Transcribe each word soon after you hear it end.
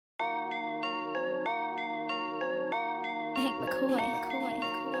What's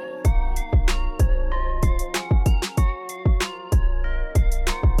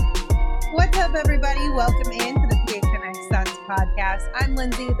up, everybody? Welcome in to the PHNX Suns podcast. I'm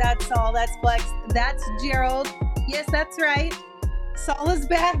Lindsay. That's Saul. That's Flex. That's Gerald. Yes, that's right. Saul is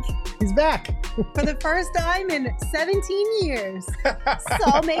back. He's back. For the first time in 17 years,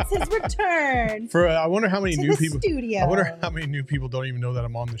 Saul makes his return. I wonder how many to new the people. studio. I wonder how many new people don't even know that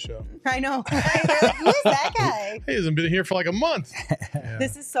I'm on the show. I know. Right? They're like, who's that guy? He hasn't been here for like a month. Yeah.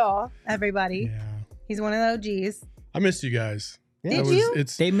 This is Saul, everybody. Yeah. He's one of the OGs. I missed you guys. Did you?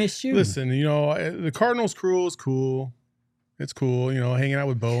 They missed you. Listen, the Cardinals crew is cool. It's cool, hanging out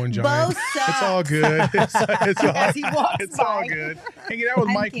with Bo and Johnny. Bo sucks. It's all good. As he walks all by. good. Hanging out with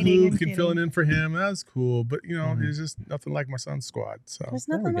Mike kidding, Luke I'm and filling in for him. That's cool. But, Mm-hmm. there's just nothing like my son's squad. So There's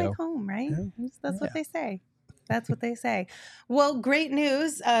There nothing we like go. home, right? Yeah. That's what they say. That's what they say. Well, great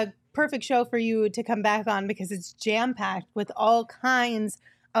news. Perfect show for you to come back on because it's jam-packed with all kinds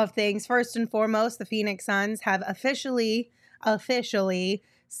of things. First and foremost, the Phoenix Suns have officially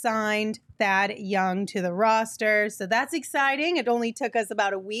signed Thad Young to the roster. So that's exciting. It only took us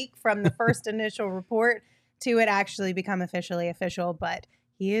about a week from the first initial report to it actually become officially official. But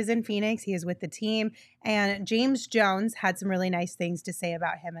he is in Phoenix. He is with the team. And James Jones had some really nice things to say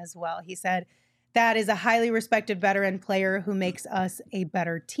about him as well. He said, "That is a highly respected veteran player who makes us a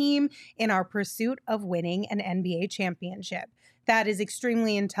better team in our pursuit of winning an NBA championship. That is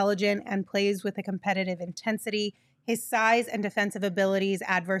extremely intelligent and plays with a competitive intensity. His size and defensive abilities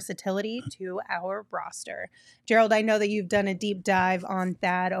add versatility to our roster." Gerald, I know that you've done a deep dive on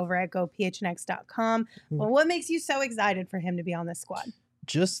Thad over at gophnx.com. Well, what makes you so excited for him to be on this squad?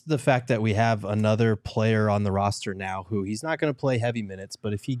 Just the fact that we have another player on the roster now who he's not going to play heavy minutes,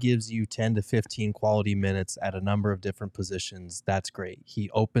 but if he gives you 10 to 15 quality minutes at a number of different positions, that's great.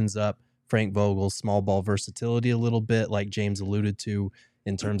 He opens up Frank Vogel's small ball versatility a little bit, like James alluded to,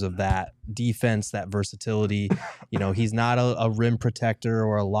 in terms of that defense, that versatility. He's not a rim protector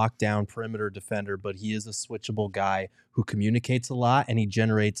or a lockdown perimeter defender, but he is a switchable guy who communicates a lot, and he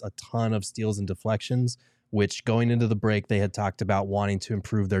generates a ton of steals and deflections, which going into the break, they had talked about wanting to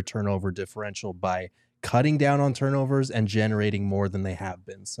improve their turnover differential by cutting down on turnovers and generating more than they have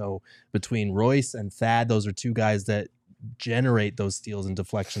been. So between Royce and Thad, those are two guys that generate those steals and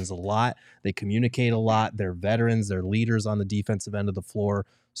deflections a lot. They communicate a lot. They're veterans. They're leaders on the defensive end of the floor.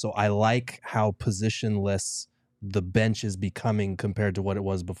 So I like how positionless the bench is becoming compared to what it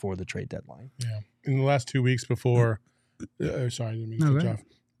was before the trade deadline. Yeah. In the last 2 weeks before, sorry, I didn't mean to cut you off.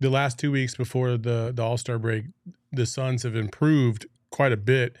 The last 2 weeks before the All-Star break, the Suns have improved quite a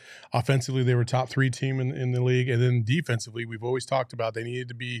bit. Offensively, they were top 3 team in the league. And then defensively, we've always talked about they needed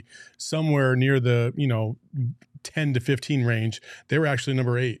to be somewhere near the, 10 to 15 range. They were actually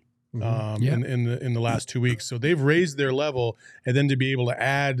number 8 in the last 2 weeks. So they've raised their level, and then to be able to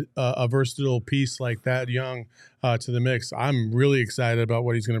add a versatile piece like Thad Young to the mix, I'm really excited about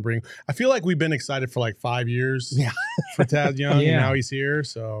what he's going to bring. I feel like we've been excited for like 5 years for Thad Young, and now he's here.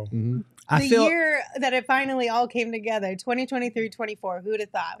 So The year that it finally all came together, 2023-24. Who'd have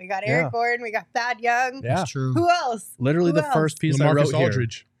thought? We got Eric Gordon, we got Thad Young. Yeah, That's true. Who else? Literally the first piece I wrote LaMarcus here.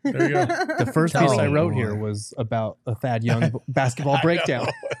 Aldridge. There you go. The first piece I wrote here was about a Thad Young basketball breakdown.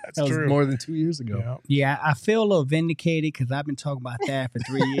 That's that was true. more than 2 years ago. Yeah. Yeah, I feel a little vindicated because I've been talking about that for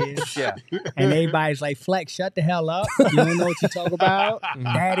 3 years. Yeah. And everybody's like, Flex, shut the hell up. You don't know what you talk about.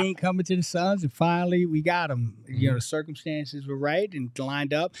 Dad ain't coming to the Suns. And finally, we got him. The circumstances were right and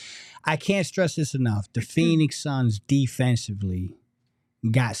lined up. I can't stress this enough. The Phoenix Suns defensively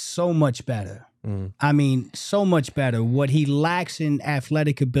got so much better. I mean, so much better. What he lacks in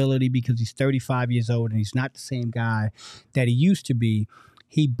athletic ability because he's 35 years old and he's not the same guy that he used to be,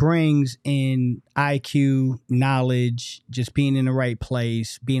 he brings in IQ, knowledge, just being in the right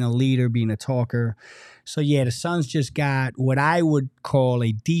place, being a leader, being a talker. So, yeah, the Suns just got what I would call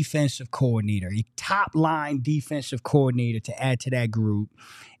a defensive coordinator, a top-line defensive coordinator to add to that group.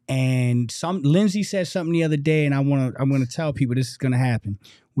 And Lindsay said something the other day, and I'm gonna tell people this is gonna happen.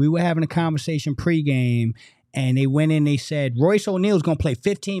 We were having a conversation pregame, and they went in. They said Royce O'Neal's gonna play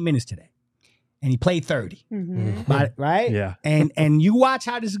 15 minutes today, and he played 30. Right? Yeah. And you watch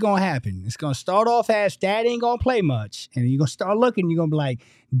how this is gonna happen. It's gonna start off as Dad ain't gonna play much, and you're gonna start looking. You're gonna be like,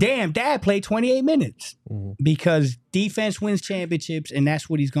 damn, Dad played 28 minutes because defense wins championships, and that's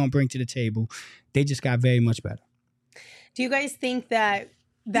what he's gonna bring to the table. They just got very much better. Do you guys think that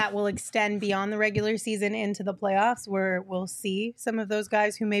will extend beyond the regular season into the playoffs, where we'll see some of those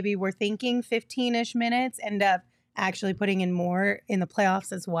guys who maybe were thinking 15-ish minutes end up actually putting in more in the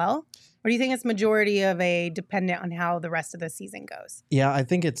playoffs as well? Or do you think it's majority of a dependent on how the rest of the season goes? Yeah, I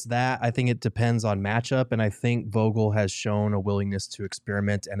think it's that. I think it depends on matchup, and I think Vogel has shown a willingness to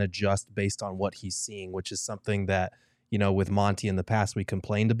experiment and adjust based on what he's seeing, which is something that, with Monty in the past we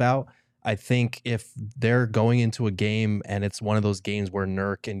complained about. I think if they're going into a game and it's one of those games where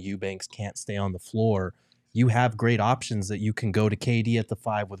Nurk and Eubanks can't stay on the floor, you have great options that you can go to KD at the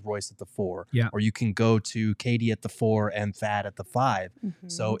 5 with Royce at the 4. Yeah. Or you can go to KD at the 4 and Thad at the 5. Mm-hmm.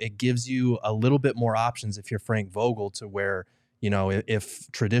 So it gives you a little bit more options if you're Frank Vogel, to where,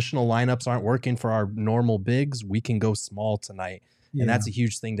 if traditional lineups aren't working for our normal bigs, we can go small tonight. Yeah. And that's a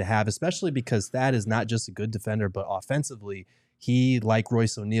huge thing to have, especially because Thad is not just a good defender, but offensively, he, like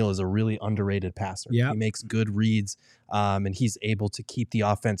Royce O'Neal, is a really underrated passer. Yep. He makes good reads, and he's able to keep the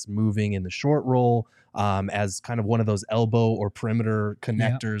offense moving in the short roll as kind of one of those elbow or perimeter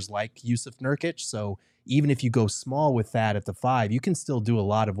connectors like Yusuf Nurkic. So even if you go small with Thad at the 5, you can still do a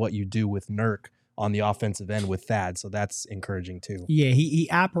lot of what you do with Nurk on the offensive end with Thad. So that's encouraging too. Yeah, he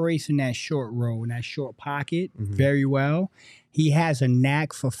operates in that short roll, in that short pocket very well. He has a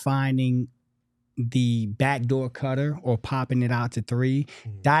knack for finding the backdoor cutter or popping it out to 3,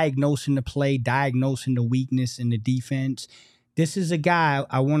 diagnosing the play, diagnosing the weakness in the defense. This is a guy,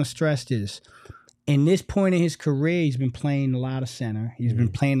 I want to stress this. In this point in his career, he's been playing a lot of center. He's been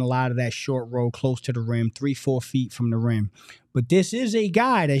playing a lot of that short roll close to the rim, 3-4 feet from the rim. But this is a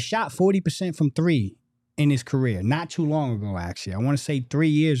guy that shot 40% from 3 in his career. Not too long ago, actually. I want to say 3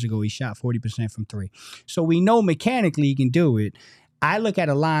 years ago, he shot 40% from 3. So we know mechanically he can do it. I look at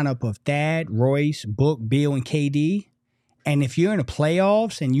a lineup of Thad, Royce, Book, Beal, and KD. And if you're in the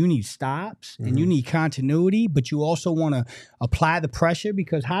playoffs and you need stops and you need continuity, but you also want to apply the pressure,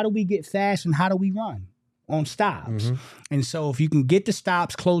 because how do we get fast and how do we run? On stops. And so if you can get the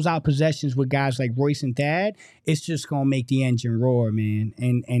stops, close out possessions with guys like Royce and Thad, it's just going to make the engine roar, man.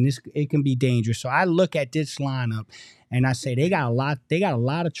 And it can be dangerous. So I look at this lineup and I say they got a lot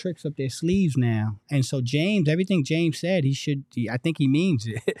of tricks up their sleeves now. And so James, everything James said, I think he means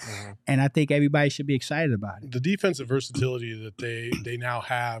it. And I think everybody should be excited about it. The defensive versatility that they now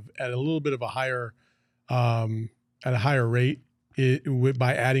have at a little bit of a higher rate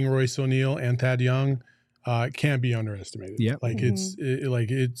by adding Royce O'Neal and Thad Young can't be underestimated. Yeah,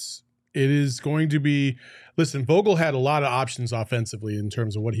 it is going to be. Listen, Vogel had a lot of options offensively in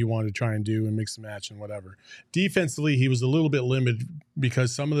terms of what he wanted to try and do and mix and match and whatever. Defensively, he was a little bit limited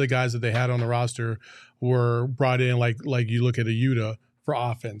because some of the guys that they had on the roster were brought in, like you look at a Yuta, for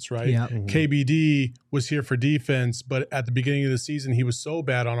offense, right? Yeah. KBD was here for defense, but at the beginning of the season, he was so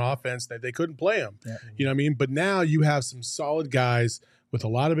bad on offense that they couldn't play him. Yeah. You know what I mean? But now you have some solid guys with a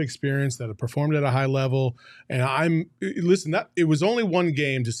lot of experience that have performed at a high level. And it was only one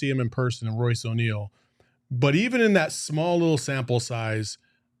game to see him in person in Royce O'Neal. But even in that small little sample size,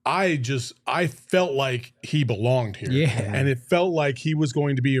 I felt like he belonged here. Yeah. And it felt like he was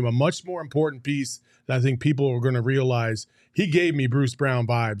going to be a much more important piece that I think people are going to realize. He gave me Bruce Brown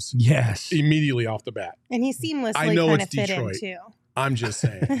vibes. Yes. Immediately off the bat. And he seamlessly I know kind it's of fit Detroit. in too. I'm just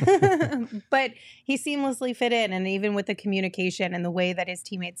saying. But he seamlessly fit in, and even with the communication and the way that his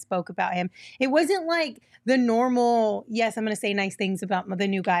teammates spoke about him, it wasn't like the normal, yes, I'm going to say nice things about the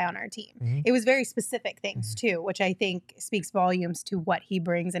new guy on our team. It was very specific things too, which I think speaks volumes to what he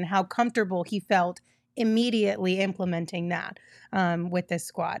brings and how comfortable he felt immediately implementing that with this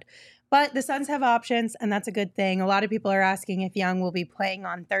squad. But the Suns have options, and that's a good thing. A lot of people are asking if Young will be playing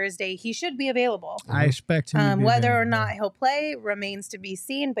on Thursday. He should be available. I expect him to be whether or available. not he'll play remains to be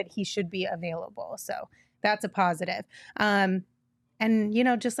seen, but he should be available. So that's a positive. And,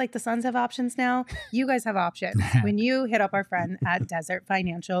 just like the Suns have options now, you guys have options when you hit up our friend at Desert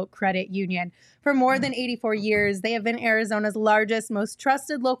Financial Credit Union. For more than 84 years, they have been Arizona's largest, most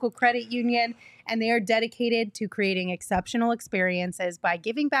trusted local credit union, and they are dedicated to creating exceptional experiences by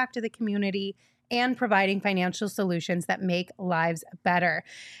giving back to the community and providing financial solutions that make lives better.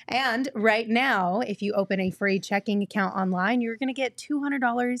 And right now, if you open a free checking account online, you're going to get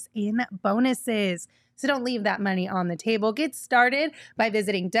 $200 in bonuses. So don't leave that money on the table. Get started by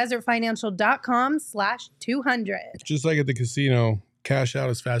visiting desertfinancial.com/200. Just like at the casino, cash out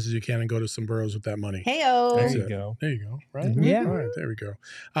as fast as you can and go to some burros with that money. Heyo. There you go. There you go. Right? Yeah. All right. There we go.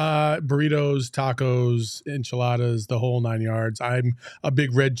 Burritos, tacos, enchiladas, the whole 9 yards. I'm a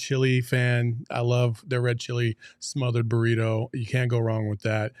big red chili fan. I love their red chili smothered burrito. You can't go wrong with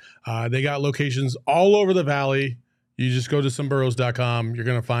that. They got locations all over the valley. You just go to someburros.com. You're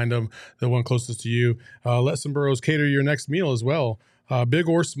going to find them, the one closest to you. Let Some Burros cater your next meal as well. Big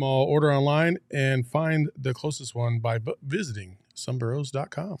or small, order online and find the closest one by visiting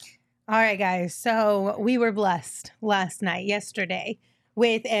someburros.com. All right, guys. So we were blessed yesterday,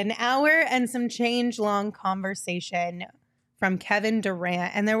 with an hour and some change long conversation from Kevin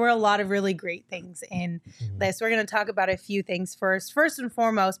Durant. And there were a lot of really great things in this. We're going to talk about a few things first. First and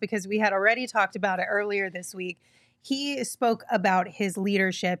foremost, because we had already talked about it earlier this week, he spoke about his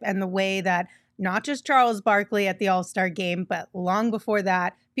leadership and the way that not just Charles Barkley at the All-Star game, but long before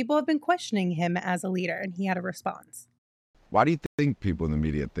that, people have been questioning him as a leader, and he had a response. Why do you think people in the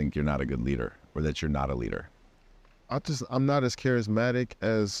media think you're not a good leader or that you're not a leader? I'm not as charismatic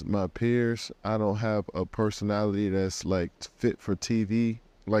as my peers. I don't have a personality that's like fit for TV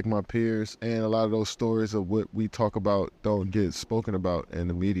like my peers. And a lot of those stories of what we talk about don't get spoken about in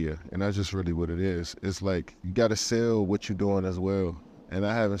the media. And that's just really what it is. It's like you got to sell what you're doing as well. And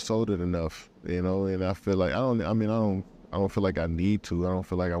I haven't sold it enough, you know, and I feel like I don't feel like I need to. I don't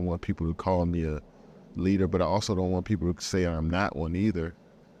feel like I want people to call me a leader, but I also don't want people to say I'm not one either.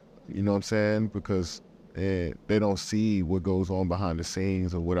 You know what I'm saying? Because they don't see what goes on behind the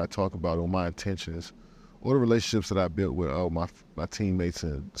scenes or what I talk about or my intentions or the relationships that I built with my teammates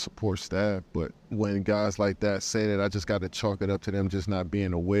and support staff. But when guys like that say that, I just got to chalk it up to them just not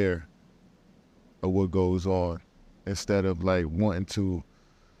being aware of what goes on instead of like wanting to,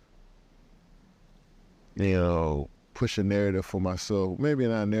 you know, push a narrative for myself, maybe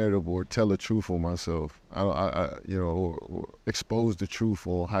not a narrative, or tell the truth for myself. Or expose the truth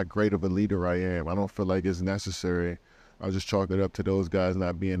on how great of a leader I am. I don't feel like it's necessary. I'll just chalk it up to those guys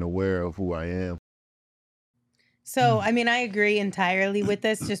not being aware of who I am. So, I mean, I agree entirely with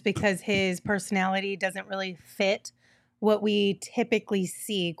this just because his personality doesn't really fit what we typically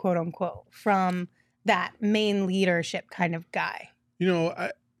see, quote unquote, from that main leadership kind of guy. You know,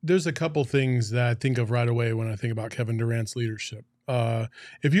 there's a couple things that I think of right away when I think about Kevin Durant's leadership.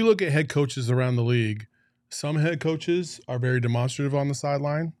 If you look at head coaches around the league, some head coaches are very demonstrative on the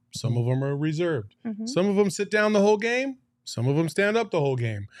sideline. Some of them are reserved. Some of them sit down the whole game. Some of them stand up the whole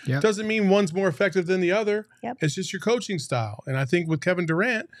game. Yep. Doesn't mean one's more effective than the other. Yep. It's just your coaching style. And I think with Kevin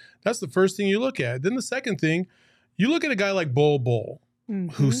Durant, that's the first thing you look at. Then the second thing, you look at a guy like Bol,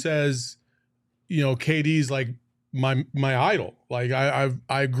 who says, you know, KD's like my idol. Like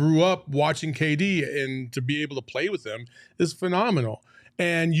I grew up watching KD, and to be able to play with him is phenomenal.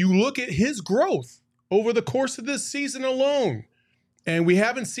 And you look at his growth over the course of this season alone, and we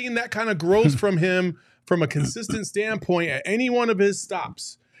haven't seen that kind of growth from him from a consistent standpoint at any one of his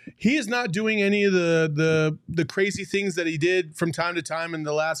stops. He is not doing any of the crazy things that he did from time to time in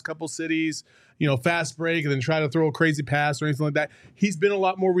the last couple cities, you know, fast break and then try to throw a crazy pass or anything like that. He's been a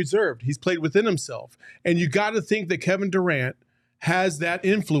lot more reserved. He's played within himself. And you got to think that Kevin Durant has that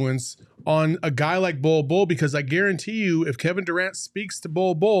influence on a guy like Bol, because I guarantee you if Kevin Durant speaks to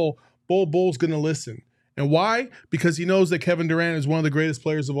Bol's going to listen. And why? Because he knows that Kevin Durant is one of the greatest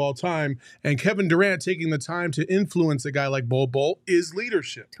players of all time. And Kevin Durant taking the time to influence a guy like Bol is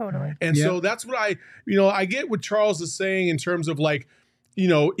leadership. Totally. And so that's what I get what Charles is saying in terms of like, you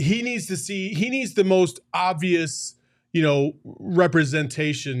know, he needs the most obvious, you know,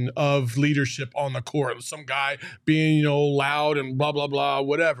 representation of leadership on the court. Some guy being, you know, loud and blah, blah, blah,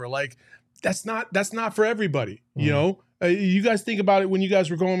 whatever. Like that's not for everybody, you know? You guys think about it when you guys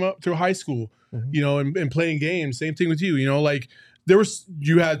were going up through high school. You know, and playing games. Same thing with you. You know, like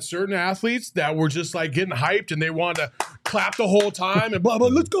you had certain athletes that were just like getting hyped and they wanted to clap the whole time and blah blah.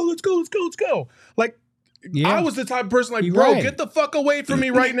 Let's go. Like I was the type of person like, bro, get the fuck away from me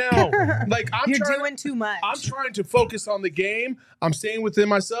right now. Like You're doing too much. I'm trying to focus on the game. I'm staying within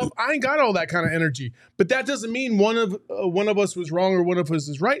myself. I ain't got all that kind of energy. But that doesn't mean one of us was wrong or one of us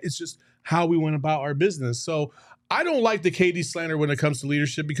is right. It's just how we went about our business. So I don't like the KD slander when it comes to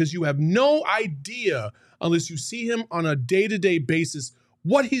leadership because you have no idea unless you see him on a day-to-day basis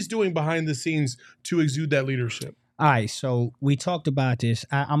what he's doing behind the scenes to exude that leadership. All right, so we talked about this.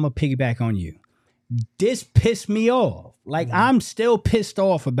 I'm going to piggyback on you. This pissed me off. Like, I'm still pissed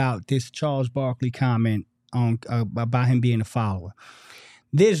off about this Charles Barkley comment on about him being a follower.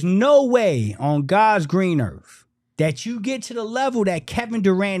 There's no way on God's green earth that you get to the level that Kevin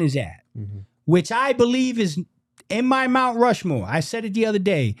Durant is at, which I believe is in my Mount Rushmore. I said it the other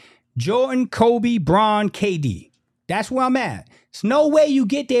day. Jordan, Kobe, Bron, KD. That's where I'm at. There's no way you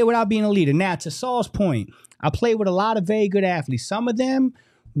get there without being a leader. Now, to Saul's point, I played with a lot of very good athletes. Some of them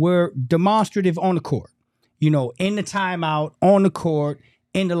were demonstrative on the court. You know, in the timeout, on the court,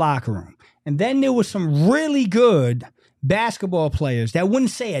 in the locker room. And then there were some really good basketball players that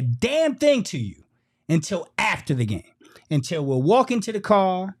wouldn't say a damn thing to you until after the game. Until we're walking to the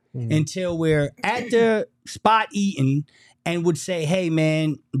car, until we're at the spot eating, and would say, hey,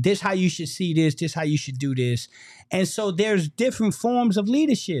 man, this how you should see this how you should do this. And so there's different forms of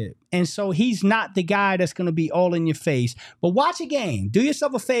leadership. And so he's not the guy that's going to be all in your face. But watch a game. Do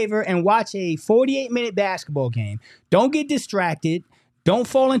yourself a favor and watch a 48-minute basketball game. Don't get distracted. Don't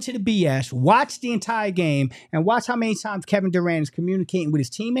fall into the BS. Watch the entire game and watch how many times Kevin Durant is communicating with his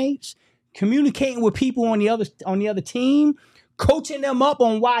teammates, communicating with people on the other team, coaching them up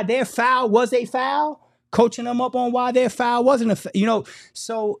on why their foul was a foul, coaching them up on why their foul wasn't a foul.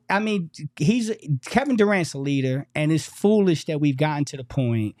 So, I mean, Kevin Durant's a leader, and it's foolish that we've gotten to the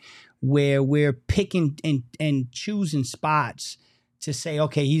point where we're picking and choosing spots to say,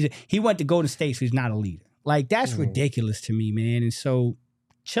 okay, he went to Golden State, so he's not a leader. Like, that's ridiculous to me, man. And so,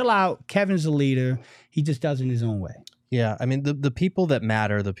 chill out. Kevin's a leader. He just does it in his own way. Yeah, I mean, the people that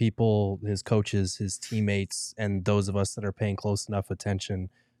matter, the people, his coaches, his teammates, and those of us that are paying close enough attention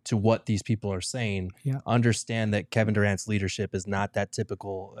to what these people are saying, understand that Kevin Durant's leadership is not that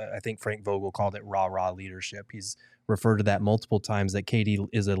typical. I think Frank Vogel called it rah-rah leadership. He's referred to that multiple times, that KD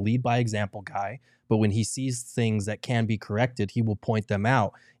is a lead by example guy, but when he sees things that can be corrected, he will point them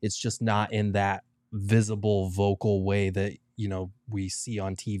out. It's just not in that visible vocal way that we see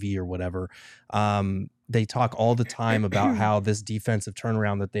on TV or whatever. They talk all the time about how this defensive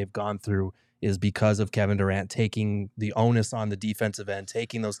turnaround that they've gone through is because of Kevin Durant taking the onus on the defensive end,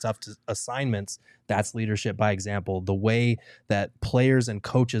 taking those tough assignments. That's leadership by example. The way that players and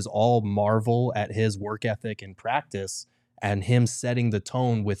coaches all marvel at his work ethic and practice, and him setting the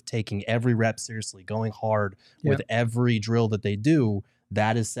tone with taking every rep seriously, going hard with every drill that they do.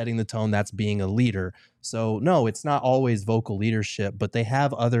 That is setting the tone. That's being a leader. So no, it's not always vocal leadership, but they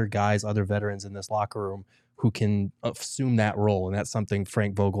have other guys, other veterans in this locker room who can assume that role. And that's something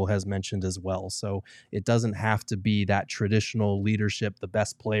Frank Vogel has mentioned as well. So it doesn't have to be that traditional leadership. The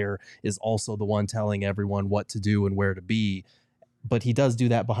best player is also the one telling everyone what to do and where to be. But he does do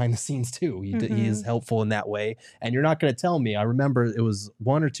that behind the scenes too. He is helpful in that way. And you're not going to tell me. I remember it was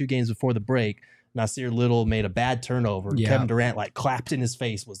 1 or 2 games before the break, Nasir Little made a bad turnover. Yeah. Kevin Durant clapped in his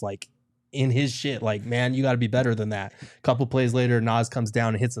face, was in his shit. Man, you got to be better than that. A couple plays later, Nas comes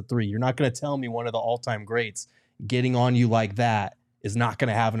down and hits a 3. You're not going to tell me one of the all-time greats getting on you like that is not going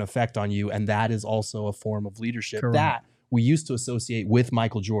to have an effect on you. And that is also a form of leadership. Correct. That we used to associate with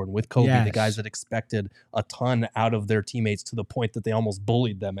Michael Jordan, with Kobe, the guys that expected a ton out of their teammates to the point that they almost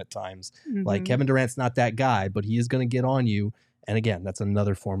bullied them at times. Kevin Durant's not that guy, but he is going to get on you. And again, that's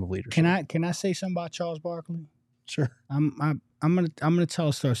another form of leadership. Can I say something about Charles Barkley? Sure. I'm gonna tell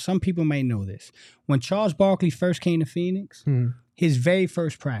a story. Some people may know this. When Charles Barkley first came to Phoenix, his very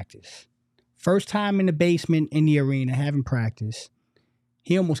first practice, first time in the basement in the arena having practice,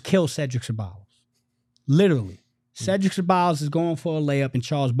 he almost killed Cedric Ceballos. Literally. Cedric Ceballos is going for a layup, and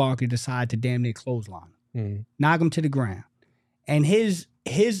Charles Barkley decided to damn near clothesline him, knock him to the ground. And his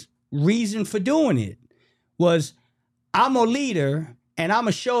reason for doing it was, I'm a leader, and I'm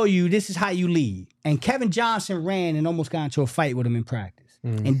going to show you this is how you lead. And Kevin Johnson ran and almost got into a fight with him in practice.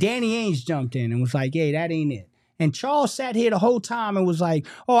 And Danny Ainge jumped in and was like, hey, that ain't it. And Charles sat here the whole time and was like,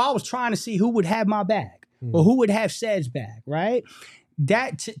 oh, I was trying to see who would have my back or who would have Ced's back, right?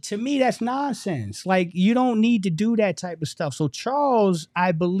 That, to me, that's nonsense. You don't need to do that type of stuff. So Charles,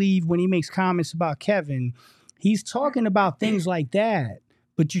 I believe, when he makes comments about Kevin, he's talking about things like that.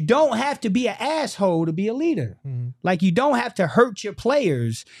 But you don't have to be an asshole to be a leader. You don't have to hurt your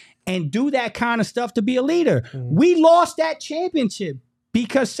players and do that kind of stuff to be a leader. We lost that championship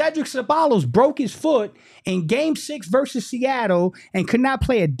because Cedric Ceballos broke his foot in Game 6 versus Seattle and could not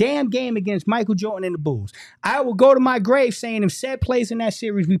play a damn game against Michael Jordan and the Bulls. I will go to my grave saying if Ced plays in that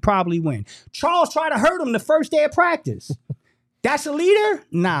series, we probably win. Charles tried to hurt him the first day of practice. That's a leader?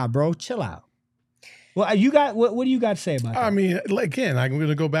 Nah, bro, chill out. Well, what do you got to say about that? I mean, again, I'm going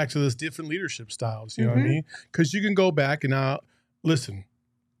to go back to this different leadership styles. You know what I mean? Because you can go back and now, listen,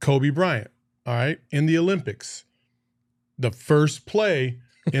 Kobe Bryant, all right, in the Olympics, the first play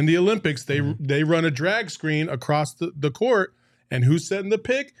in the Olympics, they run a drag screen across the court, and who's setting the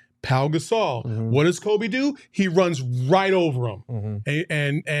pick? Pau Gasol. What does Kobe do? He runs right over him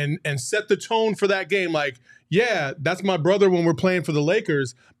and set the tone for that game. Yeah, that's my brother when we're playing for the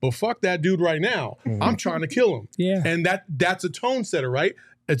Lakers, but fuck that dude right now. I'm trying to kill him. Yeah. And that's a tone setter, right?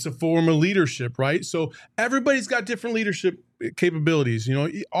 It's a form of leadership, right? So everybody's got different leadership capabilities.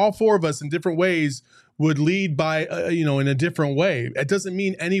 All 4 of us in different ways would lead by, in a different way. It doesn't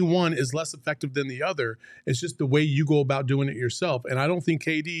mean any one is less effective than the other. It's just the way you go about doing it yourself. And I don't think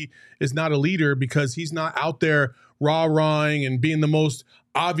KD is not a leader because he's not out there rah-rahing and being the most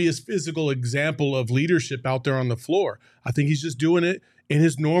obvious physical example of leadership out there on the floor. I think he's just doing it in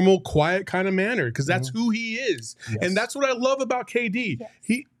his normal, quiet kind of manner, because that's who he is. Yes. And that's what I love about KD.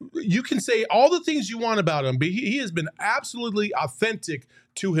 Yes. You can say all the things you want about him, but he has been absolutely authentic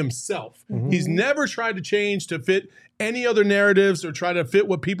to himself. He's never tried to change to fit any other narratives or try to fit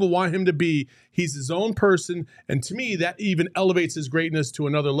what people want him to be. He's his own person. And to me, that even elevates his greatness to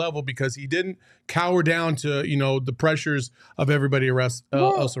another level, because he didn't cower down to, the pressures of everybody else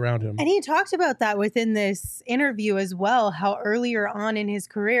around him. And he talked about that within this interview as well, how earlier on in his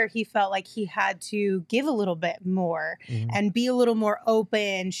career, he felt like he had to give a little bit more and be a little more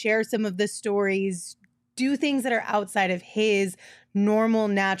open, share some of the stories, do things that are outside of his normal,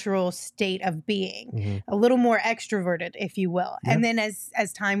 natural state of being, a little more extroverted, if you will. Yeah. And then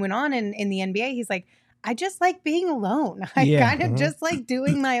as time went on in the NBA, he's like, I just like being alone. I kind of just like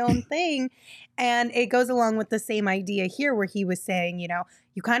doing my own thing. And it goes along with the same idea here where he was saying,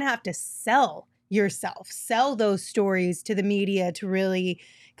 you kind of have to sell yourself, sell those stories to the media to really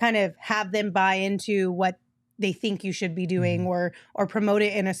kind of have them buy into what they think you should be doing or promote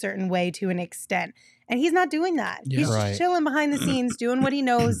it in a certain way to an extent. And he's not doing that. Yeah. He's Right. just chilling behind the scenes, doing what he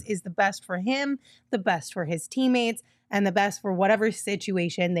knows is the best for him, the best for his teammates, and the best for whatever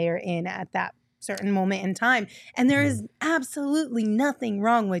situation they are in at that certain moment in time. And there is absolutely nothing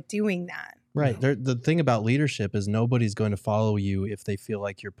wrong with doing that. Right. The thing about leadership is nobody's going to follow you if they feel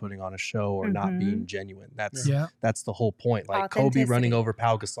like you're putting on a show or not being genuine. That's the whole point. Like Kobe running over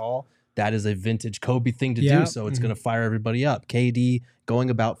Pau Gasol, that is a vintage Kobe thing to do. So it's going to fire everybody up. KD going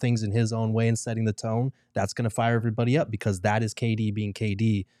about things in his own way and setting the tone, that's going to fire everybody up, because that is KD being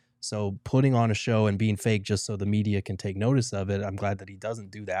KD. So putting on a show and being fake just so the media can take notice of it, I'm glad that he doesn't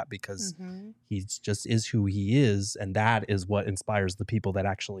do that, because he just is who he is, and that is what inspires the people that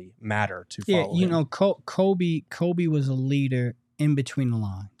actually matter to follow him. Kobe was a leader in between the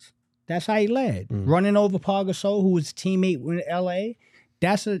lines. That's how he led. Running over Pau Gasol, who was a teammate in LA,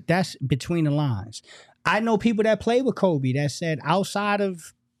 that's between the lines. I know people that played with Kobe that said outside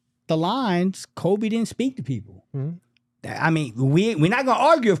of the lines, Kobe didn't speak to people. I mean, we're not gonna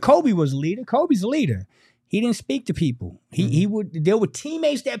argue if Kobe was a leader. Kobe's a leader. He didn't speak to people. There were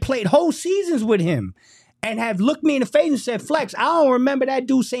teammates that played whole seasons with him and have looked me in the face and said, Flex, I don't remember that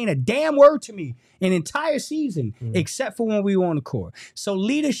dude saying a damn word to me an entire season, except for when we were on the court. So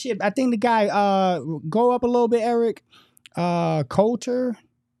leadership, I think the guy, go up a little bit, Eric, Coulter,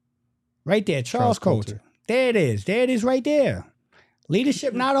 right there, Charles Coulter. There it is right there.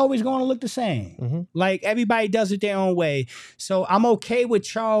 Leadership not always going to look the same. Like everybody does it their own way. So I'm okay with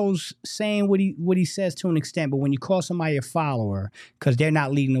Charles saying what he says to an extent, but when you call somebody a follower because they're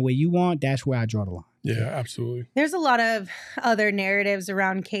not leading the way you want, that's where I draw the line. Yeah, absolutely. There's a lot of other narratives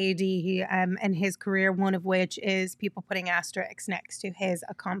around KD and his career, one of which is people putting asterisks next to his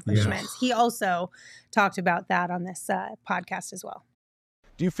accomplishments. He also talked about that on this podcast as well.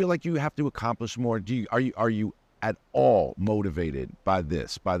 Do you feel like you have to accomplish more? Are you at all motivated by the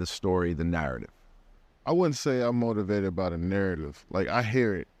story, the narrative? I wouldn't say I'm motivated by the narrative. Like, I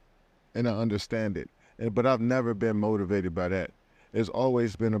hear it and I understand it, but I've never been motivated by that. It's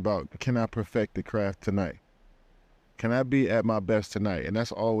always been about, can I perfect the craft tonight? Can I be at my best tonight? And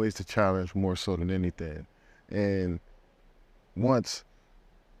that's always the challenge more so than anything. And once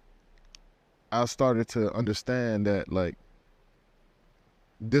I started to understand that, like,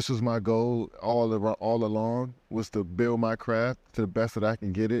 this was my goal all along, was to build my craft to the best that I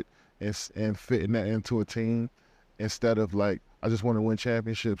can get it and fitting that into a team, instead of like, I just want to win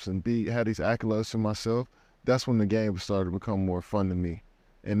championships and have these accolades for myself. That's when the game started to become more fun to me.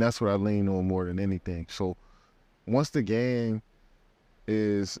 And that's what I lean on more than anything. So once I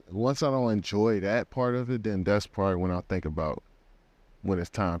don't enjoy that part of it, then that's probably when I think about when it's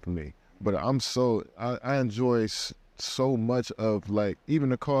time for me. But I enjoy so much of, like, even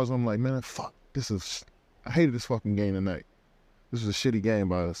the calls, I'm like, man, fuck, I hated this fucking game tonight. This was a shitty game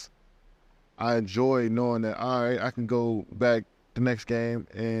by us. I enjoy knowing that, all right, I can go back the next game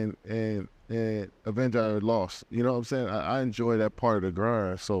and avenge our loss. You know what I'm saying? I enjoy that part of the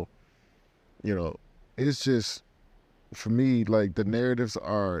grind. So, it's just, for me, like, the narratives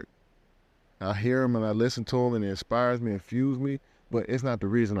I hear them and I listen to them and it inspires me and fuels me, but it's not the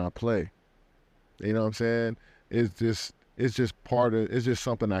reason I play. You know what I'm saying? It's just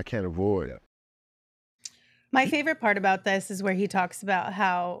something I can't avoid. My favorite part about this is where he talks about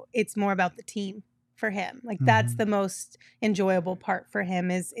how it's more about the team for him. Like, that's the most enjoyable part for him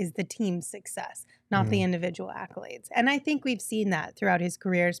is the team's success, not the individual accolades. And I think we've seen that throughout his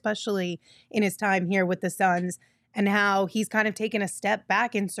career, especially in his time here with the Suns, and how he's kind of taken a step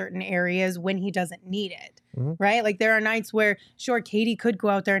back in certain areas when he doesn't need it, right? Like, there are nights where, sure, KD could go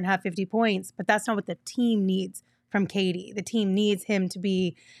out there and have 50 points, but that's not what the team needs from KD. The team needs him to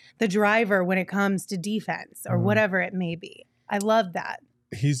be the driver when it comes to defense or whatever it may be. I love that.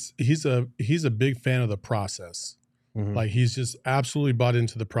 He's a big fan of the process. Like he's just absolutely bought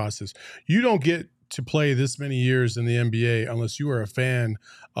into the process. You don't get to play this many years in the NBA unless you are a fan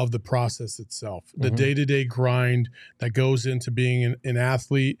of the process itself, the day-to-day grind that goes into being an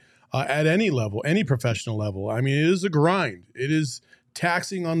athlete at any level, any professional level. I mean, it is a grind. It is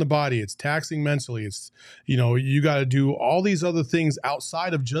taxing on the body. It's taxing mentally. It's, you got to do all these other things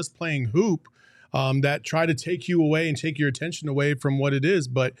outside of just playing hoop that try to take you away and take your attention away from what it is.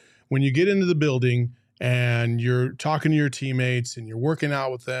 But when you get into the building and you're talking to your teammates and you're working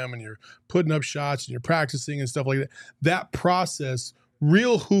out with them and you're putting up shots and you're practicing and stuff like that, that process,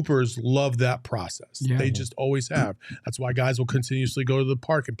 real hoopers love that process. Yeah. They just always have. That's why guys will continuously go to the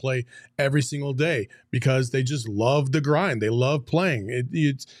park and play every single day, because they just love the grind. They love playing.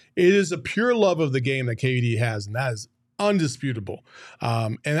 It is a pure love of the game that KD has, and that is undisputable.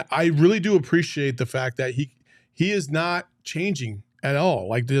 And I really do appreciate the fact that he is not changing at all.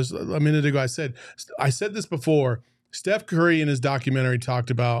 Like just a minute ago, I said this before. Steph Curry in his documentary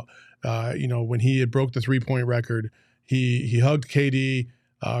talked about, when he had broke the 3-point record, he hugged KD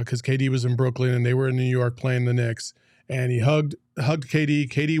because KD was in Brooklyn and they were in New York playing the Knicks, and he hugged KD.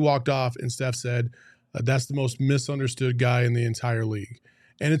 KD walked off, and Steph said, "That's the most misunderstood guy in the entire league."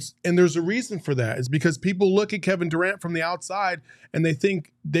 And there's a reason for that. It's because people look at Kevin Durant from the outside and they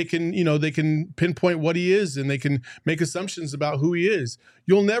think they can pinpoint what he is, and they can make assumptions about who he is.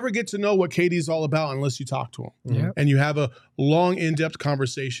 You'll never get to know what KD's all about unless you talk to him and you have a long, in-depth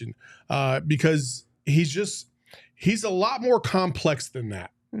conversation, because he's a lot more complex than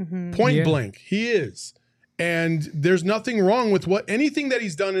that. Point blank, he is. And there's nothing wrong with anything that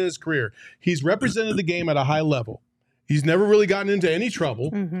he's done in his career. He's represented the game at a high level. He's never really gotten into any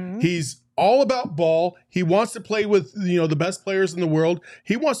trouble. He's all about ball. He wants to play with the best players in the world.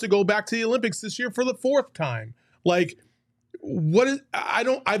 He wants to go back to the Olympics this year for the 4th time. Like,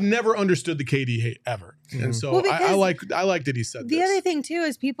 I've never understood the KD hate ever. And so I like that he said the other thing too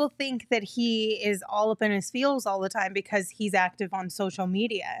is people think that he is all up in his feels all the time because he's active on social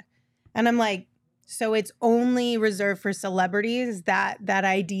media. And I'm like, so it's only reserved for celebrities, that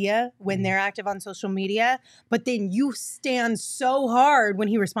idea, when they're active on social media, but then you stand so hard when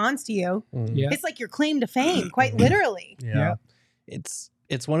he responds to you. It's like your claim to fame, quite literally.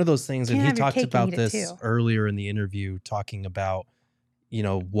 It's one of those things, and he talked about this earlier in the interview, talking about,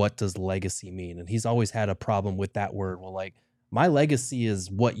 what does legacy mean? And he's always had a problem with that word. Well, like, my legacy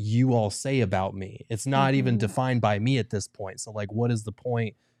is what you all say about me. It's not even defined by me at this point. So, like, what is the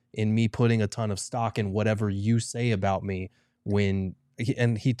point in me putting a ton of stock in whatever you say about me?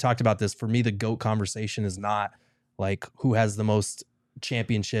 And he talked about this. For me, the GOAT conversation is not like who has the most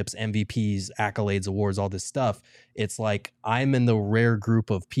championships, MVPs, accolades, awards, all this stuff. It's like, I'm in the rare group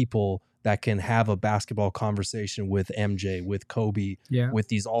of people that can have a basketball conversation with MJ, with Kobe, with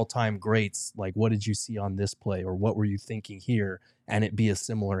these all-time greats. Like, what did you see on this play? Or what were you thinking here? And it be a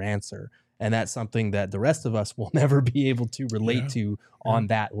similar answer. And that's something that the rest of us will never be able to relate to on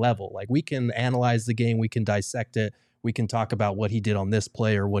that level. Like, we can analyze the game, we can dissect it, we can talk about what he did on this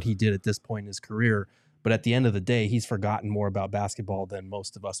play or what he did at this point in his career. But at the end of the day, he's forgotten more about basketball than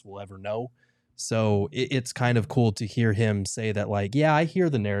most of us will ever know. So it's kind of cool to hear him say that, like, yeah, I hear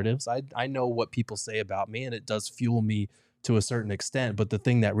the narratives. I know what people say about me, and it does fuel me to a certain extent. But the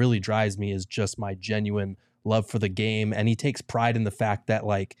thing that really drives me is just my genuine love for the game. And he takes pride in the fact that,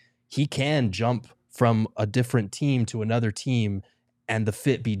 like, he can jump from a different team to another team and the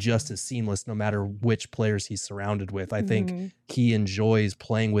fit be just as seamless no matter which players he's surrounded with. I think he enjoys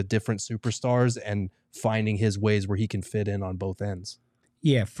playing with different superstars and finding his ways where he can fit in on both ends.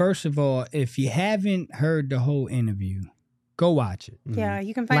 Yeah, first of all, if you haven't heard the whole interview, go watch it. Yeah,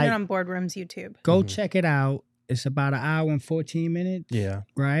 you can find it on Boardroom's YouTube. Go check it out. It's about 1 hour and 14 minutes. Yeah.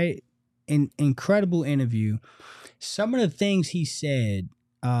 Right? Incredible interview. Some of the things he said,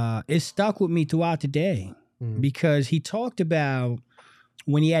 it stuck with me throughout the day because he talked about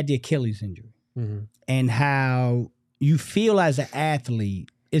when he had the Achilles injury and how you feel as an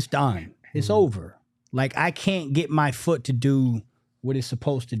athlete, it's done. It's over. Like, I can't get my foot to do what it's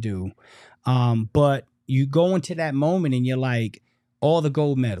supposed to do. But you go into that moment and you're like, all the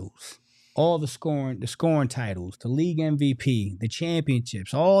gold medals, all the scoring titles, the league MVP, the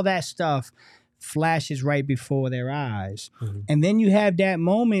championships, all that stuff flashes right before their eyes. And then you have that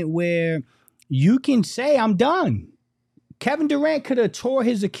moment where you can say, I'm done. Kevin Durant could have tore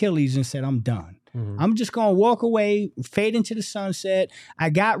his Achilles and said, I'm done. I'm just going to walk away, fade into the sunset. I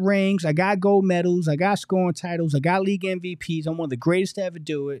got rings. I got gold medals. I got scoring titles. I got league MVPs. I'm one of the greatest to ever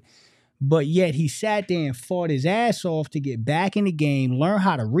do it. but yet he sat there and fought his ass off to get back in the game, learn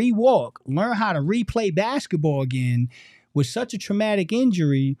how to rewalk, learn how to replay basketball again with such a traumatic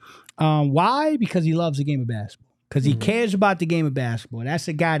injury. Why? Because he loves the game of basketball. Because he cares about the game of basketball. That's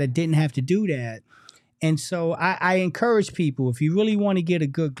a guy that didn't have to do that. And so I encourage people, if you really want to get a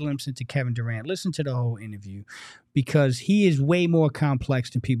good glimpse into Kevin Durant, listen to the whole interview because he is way more complex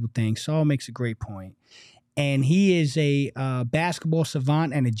than people think. Saul makes a great point. And he is a basketball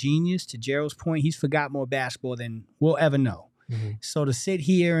savant and a genius. To Gerald's point, he's forgot more basketball than we'll ever know. So to sit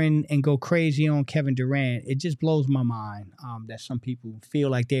here and go crazy on Kevin Durant, it just blows my mind that some people feel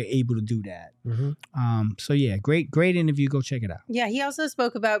like they're able to do that. So yeah, great interview. Go check it out. Yeah, he also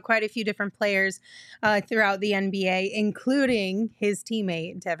spoke about quite a few different players throughout the NBA, including his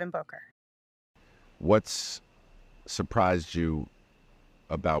teammate, Devin Booker. What's surprised you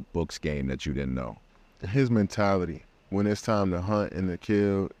about Book's game that you didn't know? His mentality. When it's time to hunt and to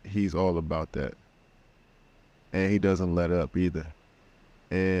kill, he's all about that. And he doesn't let up either.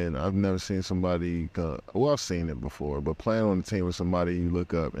 And I've never seen somebody, I've seen it before, but playing on the team with somebody you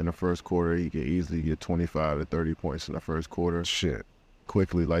look up in the first quarter, he could easily get 25 to 30 points in the first quarter. Shit.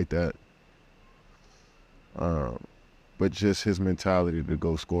 Quickly like that. But just his mentality to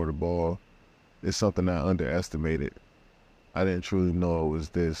go score the ball is something I underestimated. I didn't truly know it was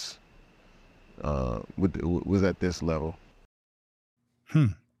this, was at this level.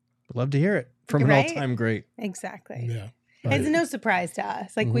 Love to hear it from an all-time great. Exactly. Yeah. It's no surprise to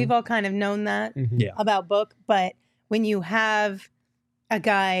us. Like we've all kind of known that about Book, but when you have a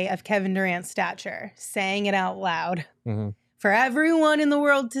guy of Kevin Durant's stature saying it out loud for everyone in the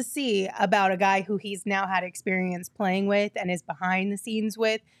world to see about a guy who he's now had experience playing with and is behind the scenes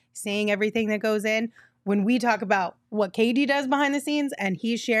with, saying everything that goes in. When we talk about what KD does behind the scenes and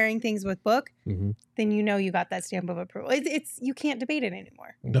he's sharing things with Book, then you know you got that stamp of approval. It's you can't debate it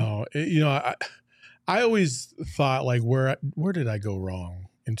anymore. No, I always thought like where did I go wrong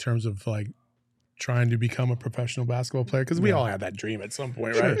in terms of like trying to become a professional basketball player? Because we all have that dream at some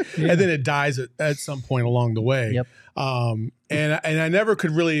point, right? And then it dies at some point along the way. And I never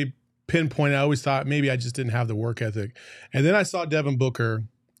could really pinpoint. I always thought maybe I just didn't have the work ethic. And then I saw Devin Booker.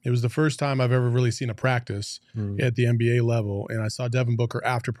 It was the first time I've ever really seen a practice at the NBA level. And I saw Devin Booker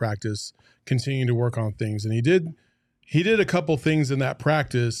after practice continuing to work on things. And he did a couple things in that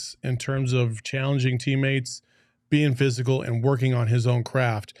practice in terms of challenging teammates, being physical, and working on his own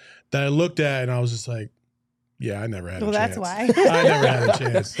craft that I looked at and I was just like, yeah, I never had a chance. That's why. I never had a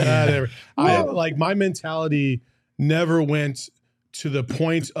chance. Like my mentality never went to the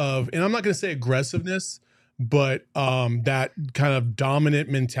point of, and I'm not going to say aggressiveness, but that kind of dominant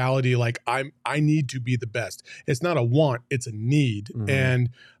mentality, like I need to be the best. It's not a want, it's a need. And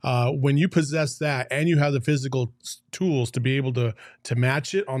when you possess that and you have the physical tools to be able to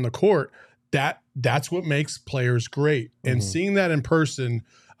match it on the court, that's what makes players great. And seeing that in person,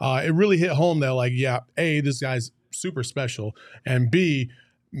 it really hit home that like, yeah, A, this guy's super special, and B,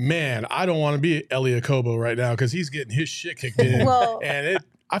 man, I don't want to be Elie Okobo right now because he's getting his shit kicked in. And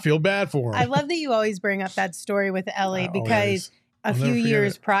I feel bad for him. I love that you always bring up that story with Elie because a few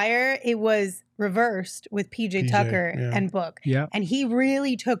years prior, it was reversed with PJ Tucker and Book. And he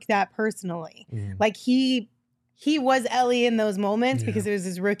really took that personally. Like he was Elie in those moments because it was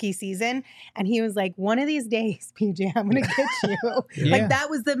his rookie season. And he was like, one of these days, PJ, I'm going to get you. Like that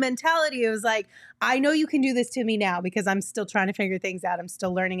was the mentality. It was like, I know you can do this to me now because I'm still trying to figure things out. I'm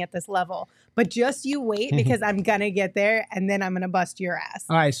still learning at this level. But just you wait because I'm going to get there and then I'm going to bust your ass.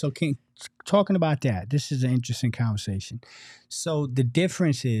 All right. So King, talking about that, this is an interesting conversation. So the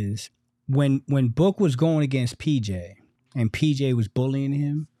difference is when Book was going against PJ and PJ was bullying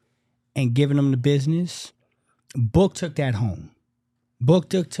him and giving him the business, Book took that home. Book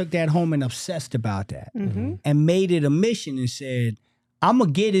took that home and obsessed about that and made it a mission and said, I'm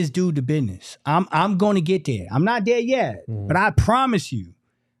going to get this dude the business. I'm going to get there. I'm not there yet, but I promise you,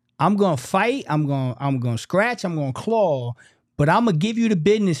 I'm going to fight. I'm going to scratch. I'm going to claw, but I'm going to give you the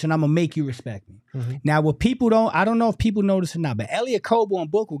business and I'm going to make you respect me. Now, what people I don't know if people know this or not, but Elie Okobo and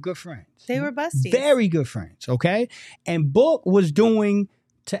Book were good friends. They were besties. Very good friends, okay? And Book was doing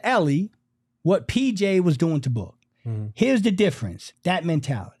to Elie what PJ was doing to Book. Here's the difference, that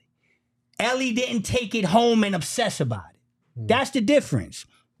mentality. Elie didn't take it home and obsess about it. That's the difference.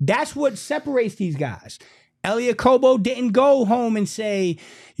 That's what separates these guys. Elie Okobo didn't go home and say,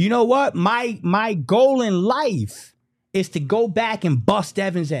 you know what, my goal in life is to go back and bust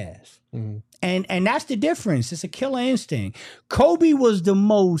Evan's ass. And that's the difference. It's a killer instinct. Kobe was the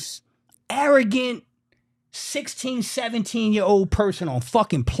most arrogant 16, 17-year-old person on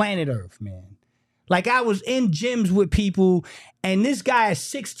fucking planet Earth, man. Like I was in gyms with people, and this guy at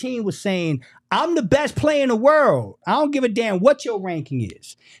 16 was saying, I'm the best player in the world. I don't give a damn what your ranking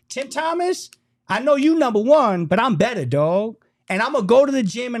is. Tim Thomas, I know you number one, but I'm better, dog. And I'm going to go to the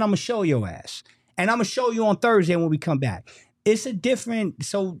gym and I'm going to show your ass. And I'm going to show you on Thursday when we come back. It's a different,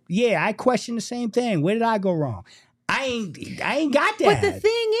 so yeah, I question the same thing. Where did I go wrong? I ain't got that. But the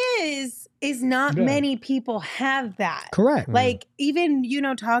thing is not many people have that. Correct. Like even,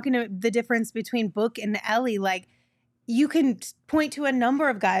 talking to the difference between Book and Ellie, like you can point to a number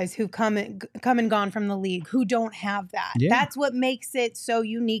of guys who've come and gone from the league who don't have that. Yeah. That's what makes it so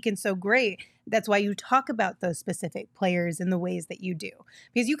unique and so great. That's why you talk about those specific players in the ways that you do.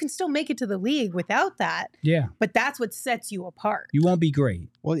 Because you can still make it to the league without that. Yeah. But that's what sets you apart. You won't be great.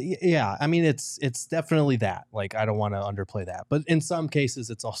 Well, yeah. I mean, it's definitely that. Like, I don't want to underplay that. But in some cases,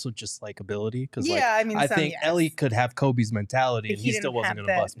 it's also just like ability. Because I think Ellie could have Kobe's mentality, but and he still wasn't going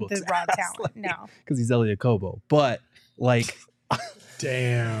to bust Book's the raw ass, talent. No. Because he's Ellie Kobo. But like...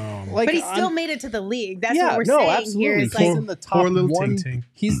 Damn. But he still made it to the league. That's what we're saying absolutely. here. He's in the top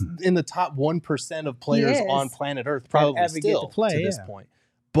He's in the top 1% of players on planet Earth, probably still to this point.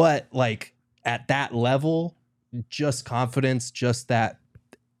 But like at that level, just confidence, just that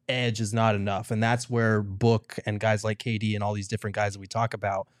edge is not enough. And that's where Book and guys like KD and all these different guys that we talk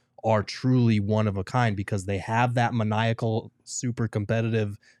about are truly one of a kind, because they have that maniacal, super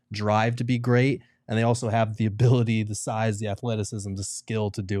competitive drive to be great. And they also have the ability, the size, the athleticism, the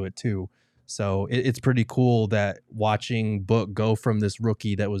skill to do it too. So it's pretty cool that watching Book go from this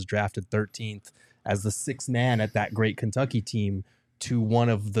rookie that was drafted 13th as the sixth man at that great Kentucky team to one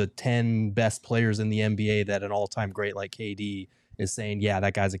of the 10 best players in the NBA that an all-time great like KD is saying, yeah,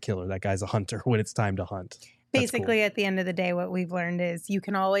 that guy's a killer. That guy's a hunter when it's time to hunt. Basically, cool. At the end of the day, what we've learned is you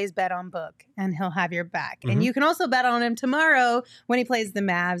can always bet on Book and he'll have your back. Mm-hmm. And you can also bet on him tomorrow when he plays the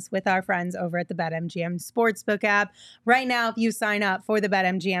Mavs with our friends over at the BetMGM Sportsbook app. Right now, if you sign up for the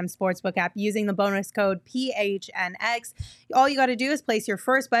BetMGM Sportsbook app using the bonus code PHNX, all you got to do is place your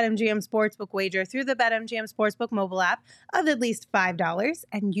first BetMGM Sportsbook wager through the BetMGM Sportsbook mobile app of at least $5,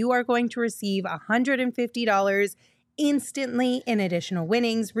 and you are going to receive $150 instantly in additional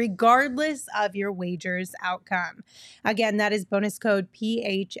winnings, regardless of your wager's outcome. Again, that is bonus code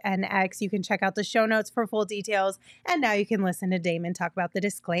PHNX. You can check out the show notes for full details. And now you can listen to Damon talk about the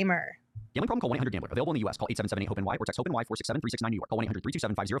disclaimer. Gambling problem? Call 1-800-GAMBLER. Available in the U.S. Call 877-8-HOPE-NY or text HOPE-NY 467-369 New York. Call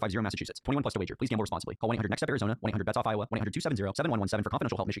 1-800-327-5050 Massachusetts. 21 plus to wager. Please gamble responsibly. Call 1-800-NEXT-STEP Arizona. 1-800-BETS-OFF Iowa. 1-800-270-7117 for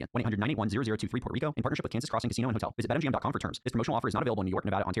confidential help Michigan. 1-800-981-0023 Puerto Rico in partnership with Kansas Crossing Casino and Hotel. Visit BetMGM.com for terms. This promotional offer is not available in New York,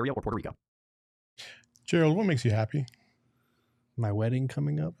 Nevada, Ontario, or Puerto Rico. Gerald, what makes you happy? My wedding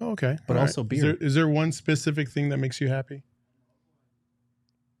coming up. Oh, okay. But also beer. Is there one specific thing that makes you happy?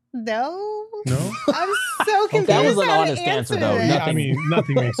 No. I'm so confused. That was an honest answer, though. Yeah, I mean,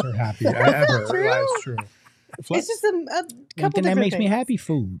 nothing makes her happy ever. True. That's true. It's just a couple that makes things. me happy.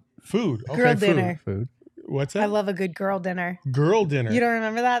 Food. Okay, girl dinner. Food. What's that? I love a good girl dinner. Girl dinner. You don't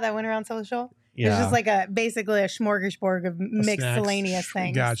remember that went around social? Yeah. It's just like basically a smorgasbord of miscellaneous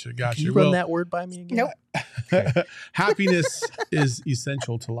things. Gotcha. Can you run that word by me again? Nope. Okay. Happiness is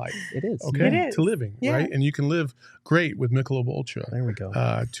essential to life. It is. Okay. It is. To living, right? And you can live great with Michelob Ultra. There we go.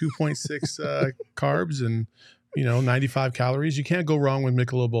 2.6 carbs and 95 calories. You can't go wrong with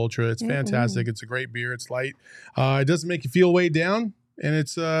Michelob Ultra. It's fantastic. It's a great beer. It's light. It doesn't make you feel weighed down, and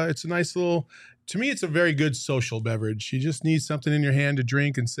it's a nice little. To me, it's a very good social beverage. You just need something in your hand to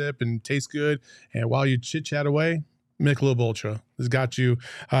drink and sip and taste good. And while you chit-chat away, Michelob Ultra has got you.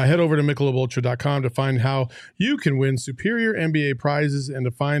 Head over to MichelobUltra.com to find how you can win superior NBA prizes and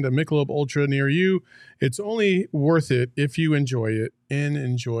to find a Michelob Ultra near you. It's only worth it if you enjoy it and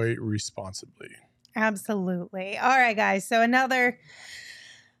enjoy responsibly. Absolutely. All right, guys. So another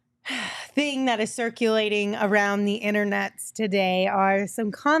thing that is circulating around the internets today are some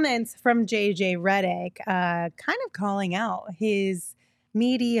comments from JJ Redick kind of calling out his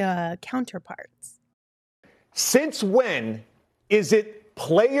media counterparts. Since when is it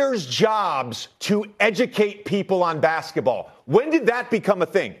players' jobs to educate people on basketball? When did that become a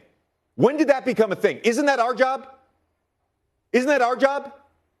thing? Isn't that our job?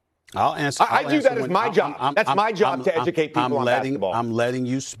 I'll answer. I do that as my job. That's my job to educate people on basketball. I'm letting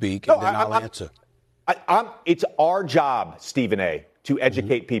you speak, and then I'll answer. It's our job, Stephen A., to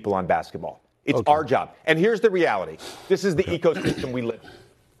educate people on basketball. It's our job. And here's the reality. This is the ecosystem we live in.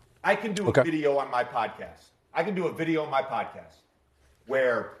 I can do a video on my podcast.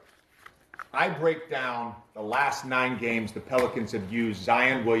 Where I break down the last 9 games the Pelicans have used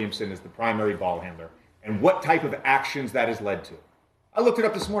Zion Williamson as the primary ball handler and what type of actions that has led to. I looked it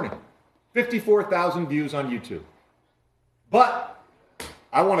up this morning. 54,000 views on YouTube. But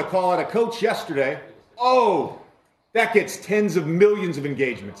I want to call out a coach yesterday. Oh, that gets tens of millions of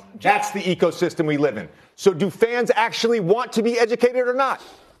engagements. That's the ecosystem we live in. So do fans actually want to be educated or not?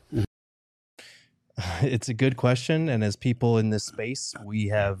 It's a good question. And as people in this space, we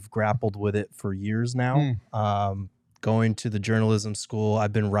have grappled with it for years now. Going to the journalism school,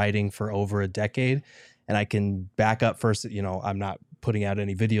 I've been writing for over a decade. And I can back up first, I'm not putting out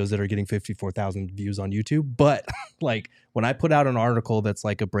any videos that are getting 54,000 views on YouTube. But like when I put out an article that's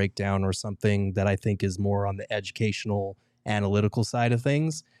like a breakdown or something that I think is more on the educational, analytical side of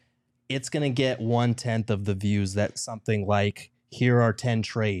things, it's going to get 1/10 of the views that something like, here are 10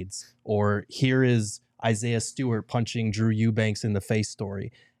 trades, or here is Isaiah Stewart punching Drew Eubanks in the face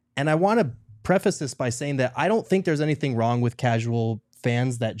story. And I want to preface this by saying that I don't think there's anything wrong with casual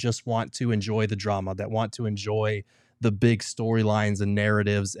fans that just want to enjoy the drama, that want to enjoy the big storylines and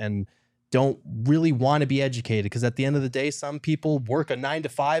narratives and don't really want to be educated. Because at the end of the day, some people work a 9 to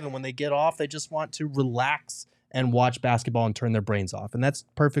 5, and when they get off, they just want to relax and watch basketball and turn their brains off. And that's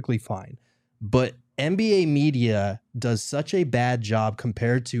perfectly fine. But NBA media does such a bad job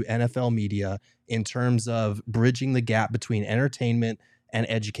compared to NFL media in terms of bridging the gap between entertainment and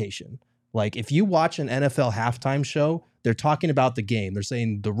education. Like if you watch an NFL halftime show, they're talking about the game. They're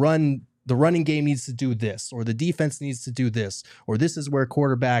saying the running game needs to do this, or the defense needs to do this, or this is where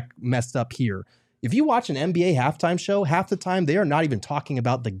quarterback messed up here. If you watch an NBA halftime show, half the time they are not even talking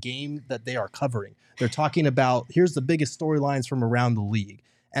about the game that they are covering. They're talking about, here's the biggest storylines from around the league.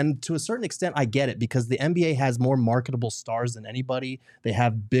 And to a certain extent, I get it, because the NBA has more marketable stars than anybody. They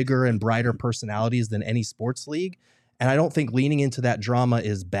have bigger and brighter personalities than any sports league. And I don't think leaning into that drama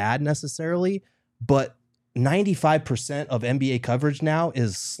is bad necessarily, but 95% of NBA coverage now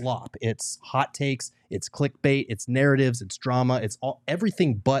is slop. It's hot takes, it's clickbait, it's narratives, it's drama, it's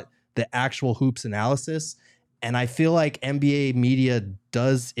everything but the actual hoops analysis. And I feel like NBA media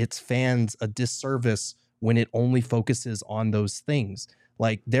does its fans a disservice when it only focuses on those things.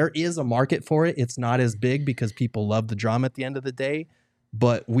 Like there is a market for it. It's not as big because people love the drama at the end of the day,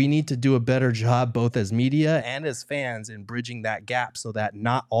 but we need to do a better job both as media and as fans in bridging that gap so that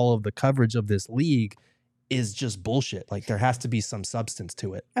not all of the coverage of this league is just bullshit. Like there has to be some substance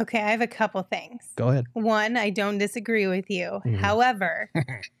to it. Okay, I have a couple things. Go ahead. One, I don't disagree with you. However,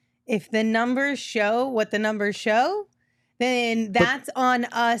 if the numbers show what the numbers show, then that's on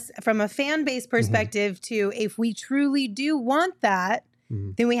us from a fan base perspective to, if we truly do want that,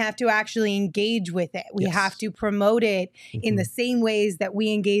 then we have to actually engage with it. We have to promote it in the same ways that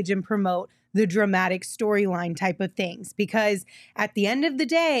we engage and promote the dramatic storyline type of things. Because at the end of the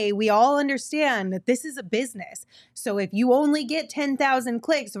day, we all understand that this is a business. So if you only get 10,000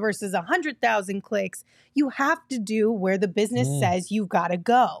 clicks versus 100,000 clicks, you have to do where the business says you've got to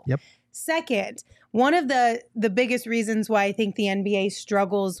go. Yep. Second, one of the biggest reasons why I think the NBA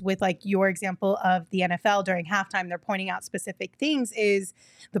struggles with, like your example of the NFL during halftime, they're pointing out specific things, is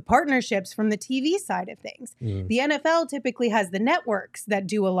the partnerships from the TV side of things. The NFL typically has the networks that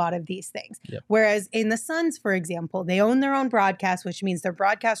do a lot of these things. Whereas in the Suns, for example, they own their own broadcast, which means their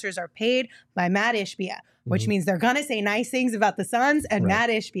broadcasters are paid by Matt Ishbia, which means they're going to say nice things about the Suns and Matt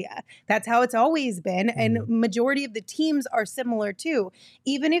Ishbia. That's how it's always been. And majority of the teams are similar too.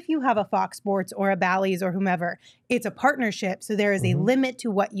 Even if you have a Fox Sports or a Bally's or whomever, it's a partnership. So there is a limit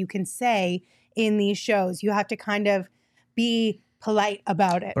to what you can say in these shows. You have to kind of be polite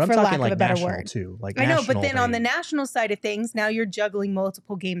about it, but I'm for talking lack like of a better national word. too. Like I know, but national, then on the national side of things, now you're juggling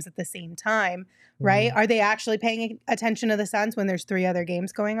multiple games at the same time, right? Are they actually paying attention to the Suns when there's 3 other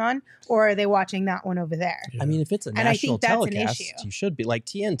games going on, or are they watching that one over there? I mean, if it's a And I national think that's an telecast, issue. you should be. Like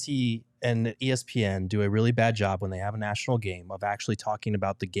TNT and ESPN do a really bad job when they have a national game of actually talking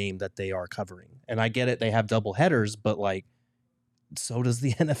about the game that they are covering. And I get it, they have double headers, but like, so does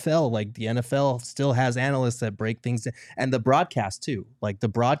the NFL. Like the NFL still has analysts that break things down. And the broadcast too. Like the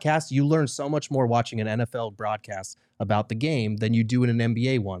broadcast, you learn so much more watching an NFL broadcast about the game than you do in an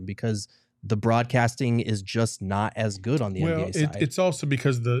NBA one, because the broadcasting is just not as good on the NBA side. It's also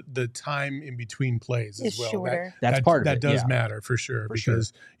because the time in between plays It's as well. shorter. That's part of that it. does Yeah. matter for sure. For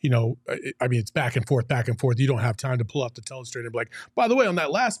Because, you know, I mean, it's back and forth. You don't have time to pull out the telestrator and be like, by the way, on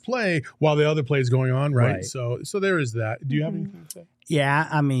that last play, while the other play is going on, right? So there is that. Do you have anything to say? Yeah,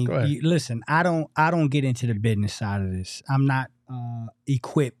 I mean, Go ahead. listen, I don't get into the business side of this. I'm not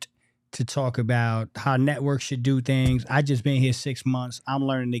equipped to talk about how networks should do things. I just been here 6 months. I'm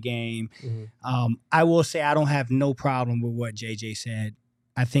learning the game. I will say I don't have no problem with what JJ said.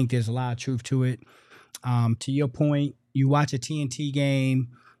 I think there's a lot of truth to it. To your point, you watch a TNT game,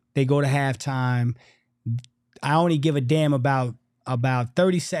 they go to halftime. I only give a damn about about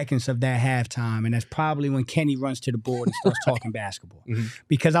 30 seconds of that halftime, and that's probably when Kenny runs to the board and starts talking basketball.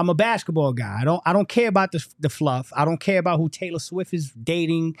 Because I'm a basketball guy. I don't care about the fluff. I don't care about who Taylor Swift is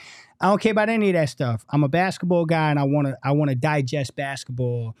dating. I don't care about any of that stuff. I'm a basketball guy, and I want to digest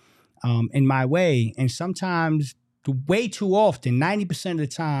basketball in my way. And sometimes, way too often, 90% of the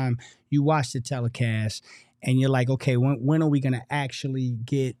time, you watch the telecast, and you're like, okay, when are we going to actually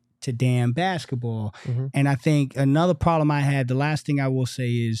get to damn basketball? And I think another problem I had, the last thing I will say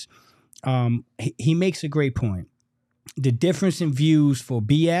is, he makes a great point. The difference in views for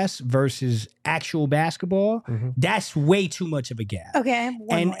BS versus actual basketball, that's way too much of a gap. Okay.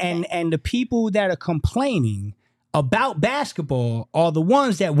 And the people that are complaining about basketball are the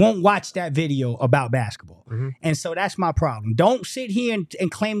ones that won't watch that video about basketball. And so that's my problem. Don't sit here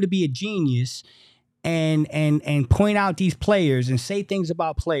and claim to be a genius and point out these players and say things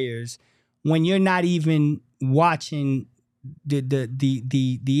about players when you're not even watching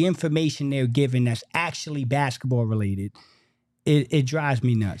the information they're giving that's actually basketball related. It drives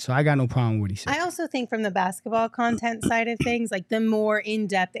me nuts. So I got no problem with what he said. I also think from the basketball content side of things, like the more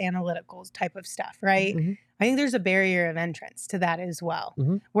in-depth analytical type of stuff, right? I think there's a barrier of entrance to that as well,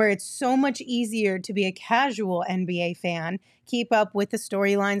 where it's so much easier to be a casual NBA fan, keep up with the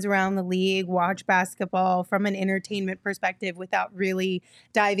storylines around the league, watch basketball from an entertainment perspective without really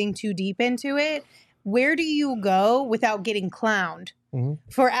diving too deep into it. Where do you go without getting clowned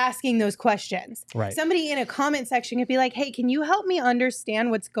for asking those questions? Right. Somebody in a comment section could be like, hey, can you help me understand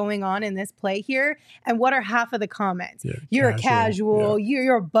what's going on in this play here? And what are half of the comments? Yeah, you're a casual. Yeah.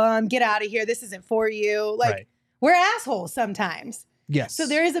 You're a bum. Get out of here. This isn't for you. Like, we're assholes sometimes. Yes. So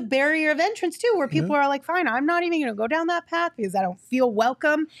there is a barrier of entrance too, where people are like, fine, I'm not even going to go down that path because I don't feel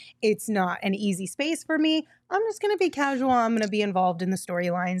welcome. It's not an easy space for me. I'm just going to be casual. I'm going to be involved in the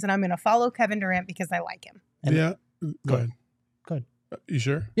storylines, and I'm going to follow Kevin Durant because I like him. Yeah. Go ahead. You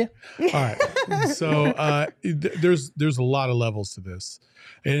sure? Yeah. All right. So there's a lot of levels to this,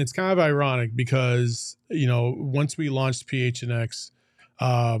 and it's kind of ironic because once we launched PHNX,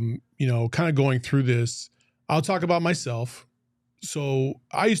 kind of going through this, I'll talk about myself. So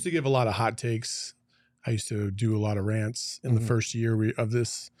I used to give a lot of hot takes. I used to do a lot of rants in the first year of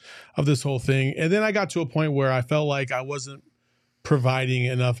this whole thing, and then I got to a point where I felt like I wasn't providing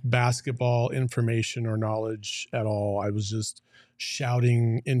enough basketball information or knowledge at all. I was just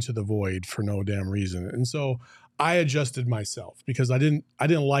shouting into the void for no damn reason. And so I adjusted myself because I didn't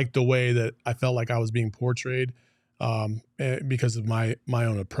like the way that I felt like I was being portrayed because of my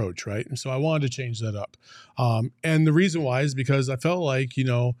own approach, right? And so I wanted to change that up. And the reason why is because I felt like,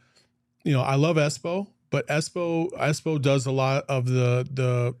 I love Espo, but Espo does a lot of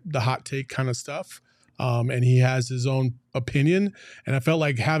the hot take kind of stuff. And he has his own opinion. And I felt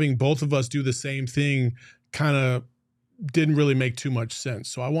like having both of us do the same thing kind of didn't really make too much sense.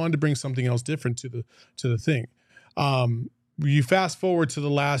 So I wanted to bring something else different to the thing. You fast forward to the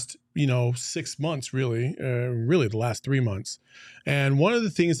last, 6 months, really the last 3 months. And one of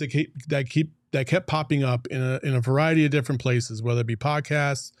the things that kept popping up in a variety of different places, whether it be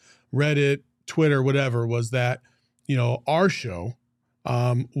podcasts, Reddit, Twitter, whatever, was that, our show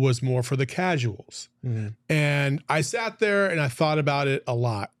was more for the casuals. And I sat there and I thought about it a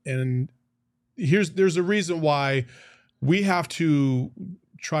lot. And there's a reason why we have to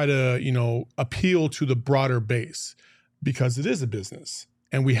try to, appeal to the broader base, because it is a business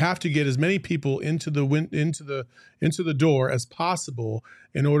and we have to get as many people into the door as possible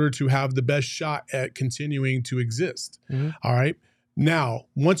in order to have the best shot at continuing to exist. All right. Now,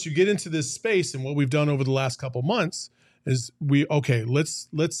 once you get into this space, and what we've done over the last couple months is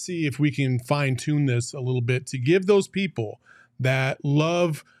let's see if we can fine tune this a little bit to give those people that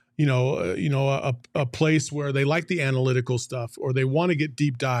love, a place where they like the analytical stuff or they want to get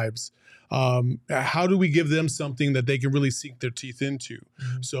deep dives. How do we give them something that they can really sink their teeth into?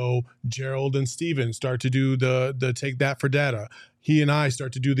 So Gerald and Steven start to do the Take That for Data. He and I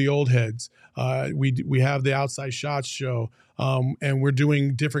start to do the old heads. We have the Outside Shots show, and we're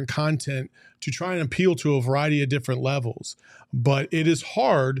doing different content to try and appeal to a variety of different levels. But it is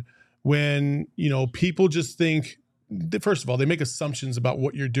hard when, people just think, first of all, they make assumptions about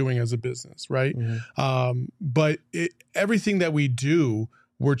what you're doing as a business, right? But everything that we do,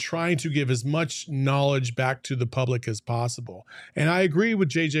 we're trying to give as much knowledge back to the public as possible. And I agree with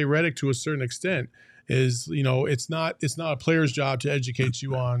JJ Redick to a certain extent. Is, it's not a player's job to educate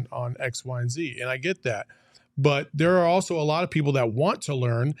you on X, Y, and Z. And I get that. But there are also a lot of people that want to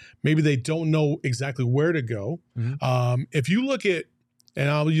learn. Maybe they don't know exactly where to go. If you look at, and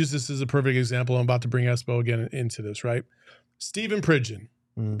I'll use this as a perfect example, I'm about to bring Espo again into this, right? Stephen Pridgeon,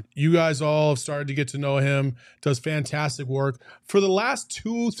 You guys all have started to get to know him, does fantastic work. For the last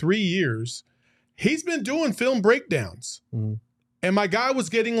 2-3 years, he's been doing film breakdowns. And my guy was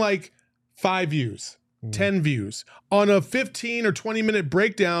getting like 5 views, 10 views on a 15 or 20-minute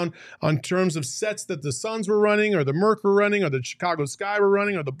breakdown on terms of sets that the Suns were running or the Merc were running or the Chicago Sky were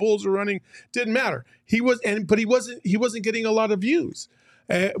running or the Bulls were running. Didn't matter. He wasn't getting a lot of views.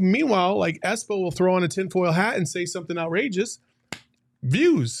 Meanwhile, like Espo will throw on a tinfoil hat and say something outrageous.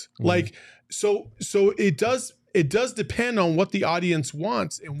 Views. Like, so it does depend on what the audience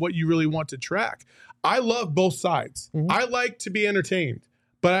wants and what you really want to track. I love both sides. I like to be entertained,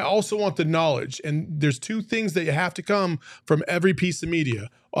 but I also want the knowledge. And there's two things that you have to come from every piece of media.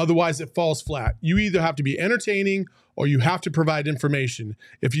 Otherwise it falls flat. You either have to be entertaining or you have to provide information.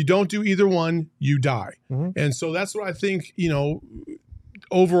 If you don't do either one, you die. And so that's what I think,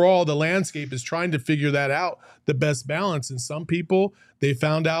 overall the landscape is trying to figure that out, the best balance. And some people, they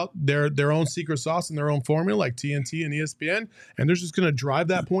found out their own secret sauce and their own formula, like TNT and ESPN, and they're just going to drive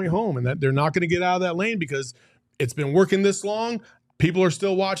that point home, and that they're not going to get out of that lane because it's been working this long. People are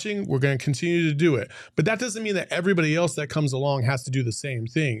still watching. We're going to continue to do it. But that doesn't mean that everybody else that comes along has to do the same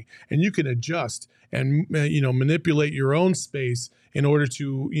thing. And you can adjust and manipulate your own space in order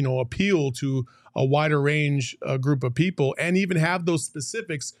to appeal to a wider range group of people and even have those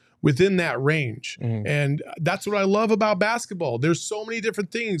specifics within that range. And that's what I love about basketball. There's so many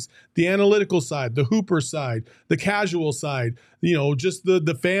different things: the analytical side, the hooper side, the casual side, just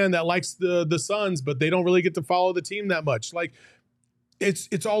the fan that likes the Suns, but they don't really get to follow the team that much. Like,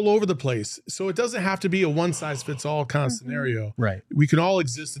 it's all over the place. So it doesn't have to be a one size fits all kind of scenario. Right. We can all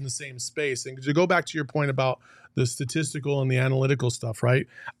exist in the same space. And to go back to your point about the statistical and the analytical stuff, right?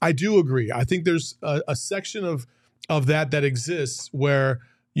 I do agree. I think there's a section of that exists where,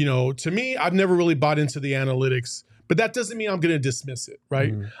 to me, I've never really bought into the analytics, but that doesn't mean I'm going to dismiss it,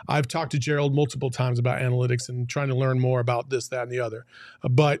 right? I've talked to Gerald multiple times about analytics and trying to learn more about this, that, and the other.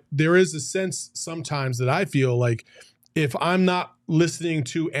 But there is a sense sometimes that I feel like if I'm not listening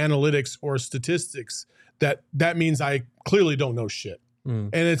to analytics or statistics, that means I clearly don't know shit.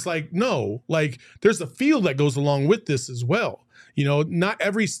 And it's like, no, like there's a feel that goes along with this as well. Not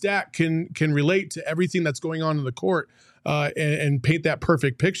every stat can relate to everything that's going on in the court and paint that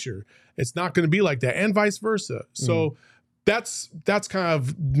perfect picture. It's not going to be like that, and vice versa. So that's kind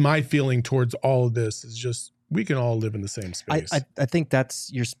of my feeling towards all of this, is just we can all live in the same space. I think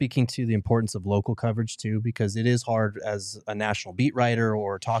you're speaking to the importance of local coverage too, because it is hard as a national beat writer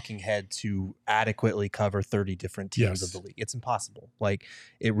or talking head to adequately cover 30 different teams of the league. It's impossible. Like,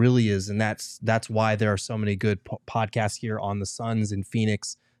 it really is. And that's why there are so many good podcasts here on the Suns in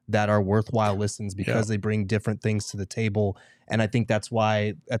Phoenix that are worthwhile listens, because they bring different things to the table. And I think that's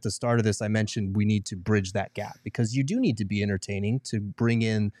why at the start of this, I mentioned we need to bridge that gap, because you do need to be entertaining to bring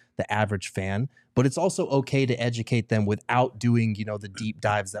in the average fan, but it's also okay to educate them without doing, the deep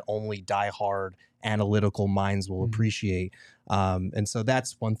dives that only diehard analytical minds will appreciate. And so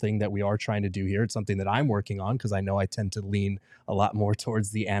that's one thing that we are trying to do here. It's something that I'm working on, because I know I tend to lean a lot more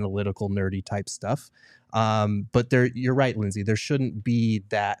towards the analytical, nerdy type stuff. But you're right, Lindsay, there shouldn't be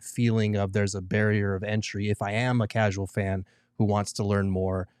that feeling of there's a barrier of entry. If I am a casual fan who wants to learn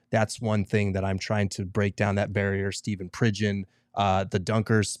more, that's one thing that I'm trying to break down that barrier. Stephen Pridgeon, the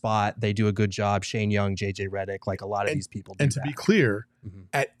Dunkers spot, they do a good job. Shane Young, JJ Redick, like a lot of these people do. And to be clear,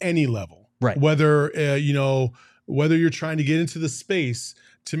 at any level, right? Whether whether you're trying to get into the space,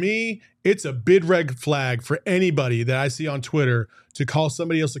 to me, it's a big red flag for anybody that I see on Twitter to call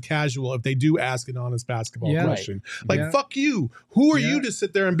somebody else a casual if they do ask an honest basketball question. Like, fuck you. Who are you to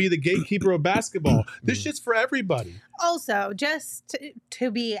sit there and be the gatekeeper of basketball? This shit's for everybody. Also, just to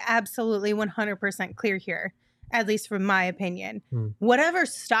be absolutely 100% clear here, at least from my opinion, whatever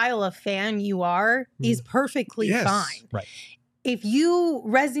style of fan you are is perfectly fine. Right. If you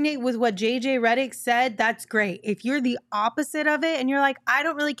resonate with what JJ Redick said, that's great. If you're the opposite of it and you're like, I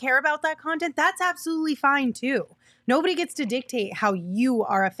don't really care about that content, that's absolutely fine too. Nobody gets to dictate how you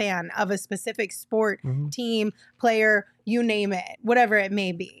are a fan of a specific sport, team, player, you name it, whatever it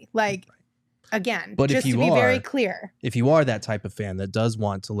may be. Like, again, but just to be very clear. If you are that type of fan that does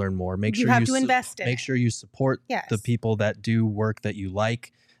want to learn more, make sure you have to invest in it. Make sure you support the people that do work that you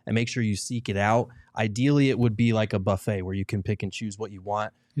like, and make sure you seek it out. Ideally, it would be like a buffet where you can pick and choose what you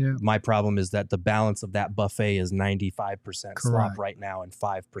want. Yeah. My problem is that the balance of that buffet is 95% slop right now and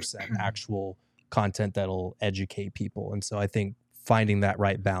 5% actual content that'll educate people. And so I think finding that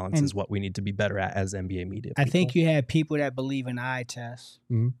right balance is what we need to be better at as NBA media people. I think you have people that believe in eye tests,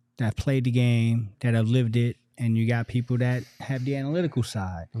 that played the game, that have lived it, and you got people that have the analytical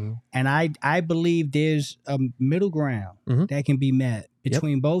side. And I believe there's a middle ground that can be met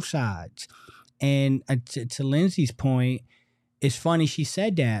between both sides. And to Lindsay's point, it's funny she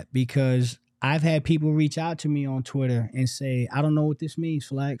said that because I've had people reach out to me on Twitter and say, I don't know what this means,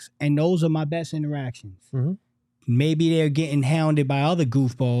 Flex. And those are my best interactions. Mm-hmm. Maybe they're getting hounded by other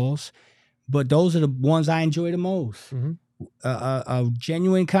goofballs, but those are the ones I enjoy the most. Mm-hmm. A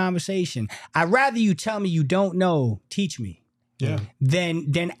genuine conversation. I'd rather you tell me you don't know, teach me,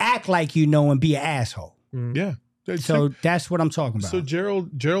 than act like you know and be an asshole. Mm-hmm. Yeah. So that's what I'm talking about. So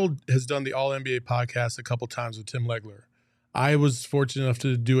Gerald has done the All NBA podcast a couple times with Tim Legler. I was fortunate enough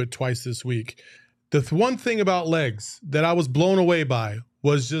to do it twice this week. The one thing about Legs that I was blown away by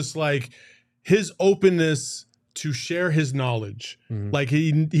was just like his openness to share his knowledge. Mm-hmm. Like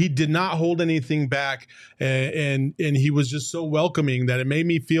he did not hold anything back, and he was just so welcoming that it made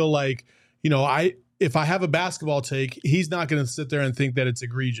me feel like, if I have a basketball take, he's not going to sit there and think that it's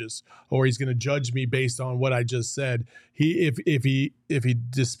egregious or he's going to judge me based on what I just said. If he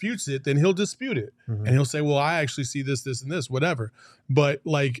disputes it, then he'll dispute it. Mm-hmm. And he'll say, well, I actually see this, and this, whatever. But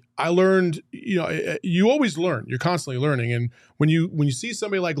like I learned, you always learn. You're constantly learning. And when you see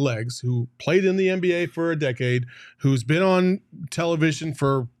somebody like Legs, who played in the NBA for a decade, who's been on television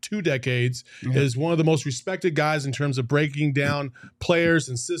for 2 decades, is one of the most respected guys in terms of breaking down players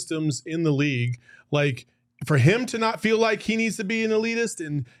and systems in the league. Like for him to not feel like he needs to be an elitist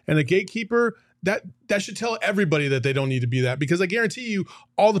and a gatekeeper, that should tell everybody that they don't need to be that, because I guarantee you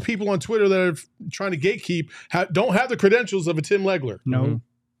all the people on Twitter that are trying to gatekeep don't have the credentials of a Tim Legler. No. Mm-hmm.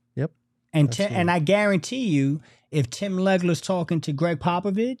 Yep. And I guarantee you, if Tim Legler's talking to Greg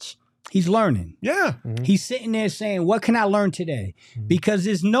Popovich, he's learning. Yeah. Mm-hmm. He's sitting there saying, what can I learn today? Mm-hmm. Because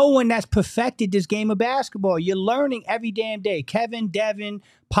there's no one that's perfected this game of basketball. You're learning every damn day. Kevin, Devin,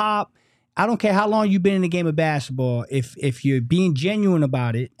 Pop, I don't care how long you've been in the game of basketball. If you're being genuine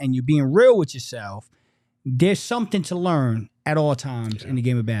about it and you're being real with yourself, there's something to learn at all times in the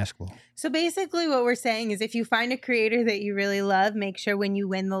game of basketball. So basically what we're saying is if you find a creator that you really love, make sure when you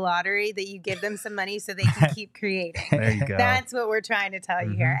win the lottery that you give them some money so they can keep creating. There you go. That's what we're trying to tell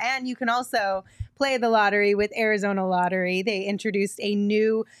you here. And you can also play the lottery with Arizona Lottery. They introduced a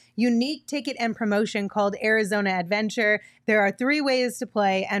new unique ticket and promotion called Arizona Adventure. There are 3 ways to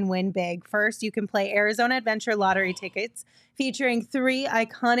play and win big. First, you can play Arizona Adventure lottery tickets featuring 3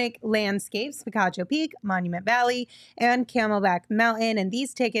 iconic landscapes, Picacho Peak, Monument Valley, and Camelback Mountain. And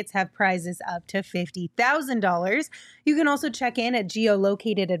these tickets have prizes up to $50,000. You can also check in at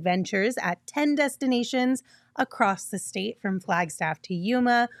geolocated adventures at 10 destinations across the state from Flagstaff to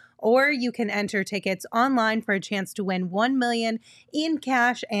Yuma, or you can enter tickets online for a chance to win $1 million in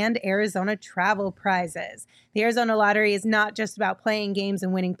cash and Arizona travel prizes. The Arizona Lottery is not just about playing games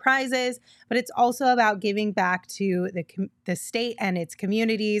and winning prizes, but it's also about giving back to the state and its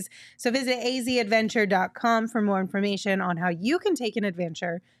communities. So visit azadventure.com for more information on how you can take an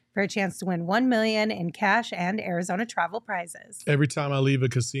adventure for a chance to win $1 million in cash and Arizona travel prizes. Every time I leave a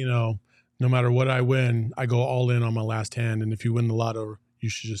casino, no matter what I win, I go all in on my last hand. And if you win the lotto, you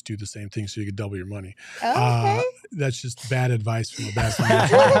should just do the same thing so you can double your money. Okay. That's just bad advice from a bad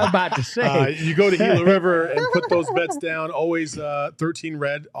financial I'm about to say. You go to Gila River and put those bets down. Always 13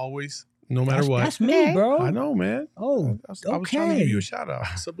 red, always, no matter what. That's me, bro. I know, man. Oh, I was trying to give you a shout out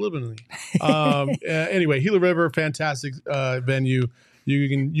subliminally. Anyway, Gila River, fantastic venue.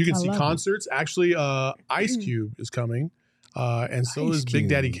 You can see concerts. Actually, Ice Cube is coming. And so Ice is Big Cube.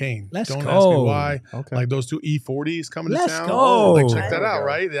 Daddy Kane. Let's Don't go. ask me why. Okay. Like those 2 E40s coming Let's to town. go. Like check that There we out, go.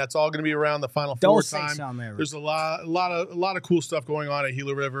 right? That's all going to be around the Final Don't Four say time. something, Eric. There's a lot of cool stuff going on at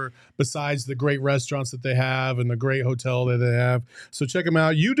Gila River besides the great restaurants that they have and the great hotel that they have. So check them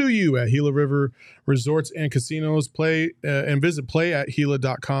out. You do you at Gila River Resorts and Casinos. Play and visit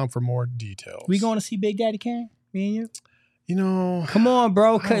playatgila.com for more details. We going to see Big Daddy Kane? Me and you? You know, Come on,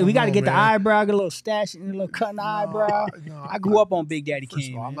 bro. I don't We got to know, get the man. eyebrow, get a little stash, and a little cut in the eyebrow. No, I grew up on Big Daddy First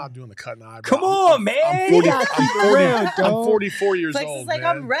Kane. of all, I'm man. not doing the cut and eyebrow. Come on, man. I'm You 40, gotta keep it real, I'm dog. 44 years Flex old, is like,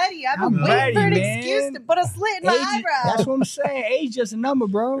 man. I'm ready. I've I'm been waiting ready, for an man. excuse to put a slit in my eyebrow. That's what I'm saying. Age just a number,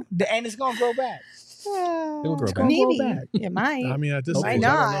 bro. And it's going to grow back. It'll grow It's back. gonna Maybe. grow back. It might. I mean, at this Why age, I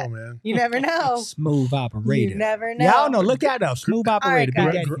not? don't know, man. You never know. Smooth operator. You never know. Y'all know. Look that up. Smooth operator. guys.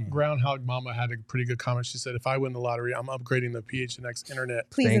 Big Daddy Kane. Groundhog Mama had a pretty good comment. She said, if I win the lottery, I'm upgrading the PHNX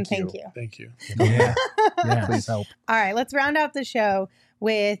internet. Please and Thank thank you. Thank you. Yeah. Yeah. Please help. All right, let's round out the show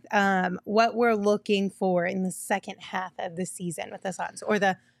with what we're looking for in the second half of the season with the Suns, or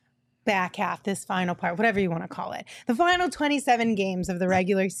the back half, this final part, whatever you want to call it. The final 27 games of the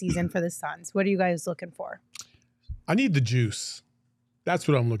regular season for the Suns. What are you guys looking for? I need the juice. That's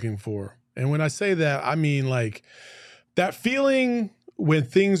what I'm looking for. And when I say that, I mean like that feeling when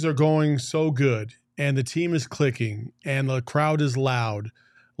things are going so good and the team is clicking and the crowd is loud,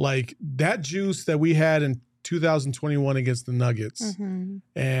 like that juice that we had in 2021 against the Nuggets,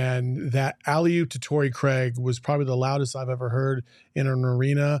 and that alley-oop to Torrey Craig was probably the loudest I've ever heard in an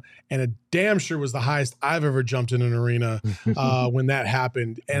arena, and it damn sure was the highest I've ever jumped in an arena when that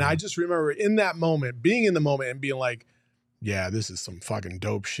happened. And I just remember in that moment, being in the moment and being like, yeah, this is some fucking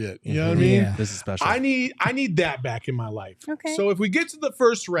dope shit. You know what I mean? Yeah. This is special. I need that back in my life. Okay. So if we get to the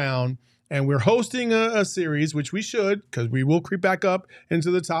first round and we're hosting a series, which we should, because we will creep back up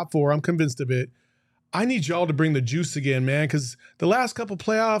into the top 4, I'm convinced of it. I need y'all to bring the juice again, man, because the last couple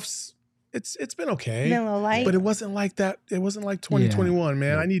playoffs, it's been okay. Miller Lite. But it wasn't like that. It wasn't like 2021,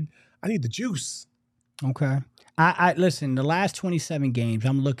 man. I need the juice. Okay. I listen, the last 27 games,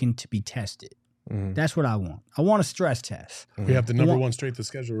 I'm looking to be tested. That's what I want. I want a stress test. We have the number one straight to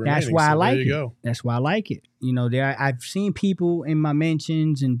schedule remaining. That's why I like there you it. go. That's why I like it. You know, I've seen people in my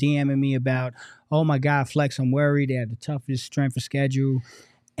mentions and DMing me about, oh my God, Flex, I'm worried. They have the toughest strength of schedule.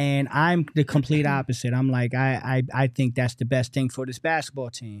 And I'm the complete opposite. I'm like, I think that's the best thing for this basketball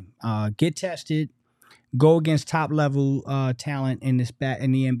team. Get tested, go against top level talent in the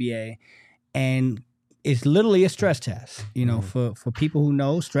NBA, and it's literally a stress test. You know, for people who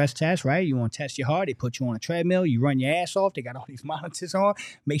know stress test, right? You want to test your heart. They put you on a treadmill. You run your ass off. They got all these monitors on.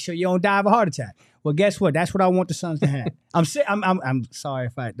 Make sure you don't die of a heart attack. Well, guess what? That's what I want the Suns to have. I'm sorry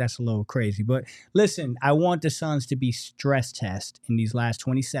if that's a little crazy, but listen, I want the Suns to be stress test in these last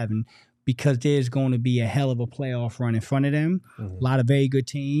 27 because there's going to be a hell of a playoff run in front of them. A lot of very good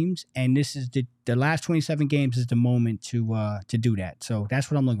teams, and this is the last 27 games is the moment to do that. So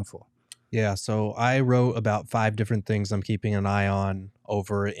that's what I'm looking for. Yeah, so I wrote about 5 different things I'm keeping an eye on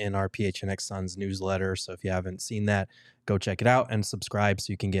over in our PHNX Suns newsletter. So if you haven't seen that, go check it out and subscribe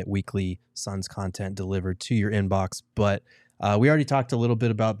so you can get weekly Suns content delivered to your inbox. But we already talked a little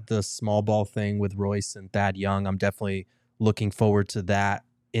bit about the small ball thing with Royce and Thad Young. I'm definitely looking forward to that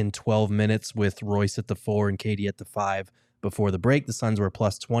in 12 minutes with Royce at the 4 and KD at the 5 before the break. The Suns were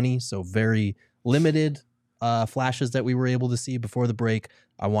plus 20, so very limited flashes that we were able to see before the break.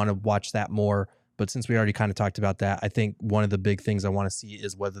 I want to watch that more. But since we already kind of talked about that, I think one of the big things I want to see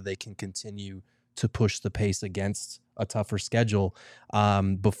is whether they can continue to push the pace against a tougher schedule.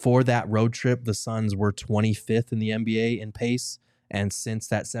 Before that road trip, the Suns were 25th in the NBA in pace. And since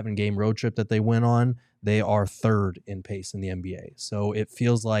that 7-game road trip that they went on, they are 3rd in pace in the NBA. So it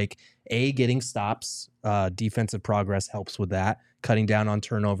feels like, getting stops, defensive progress helps with that. Cutting down on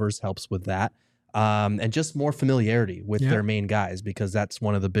turnovers helps with that. And just more familiarity with their main guys, because that's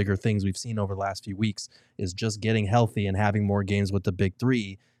one of the bigger things we've seen over the last few weeks is just getting healthy and having more games with the big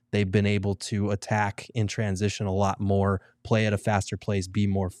 3. They've been able to attack in transition a lot more, play at a faster pace, be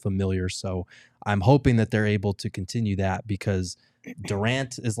more familiar. So I'm hoping that they're able to continue that, because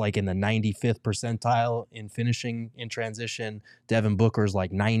Durant is like in the 95th percentile in finishing in transition. Devin Booker's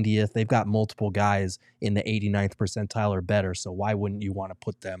like 90th. They've got multiple guys in the 89th percentile or better. So why wouldn't you want to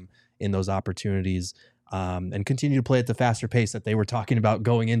put them in those opportunities and continue to play at the faster pace that they were talking about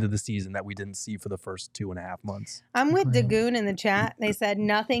going into the season that we didn't see for the first 2.5 months? I'm with Dagoon in the chat. They said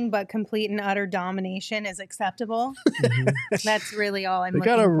nothing but complete and utter domination is acceptable. That's really all I'm They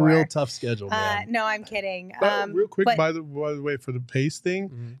looking got a for. real tough schedule, man. No, I'm kidding. Real quick, but- by the way, for the pace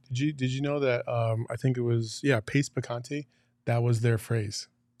thing, did you know that I think it was pace picante? That was their phrase.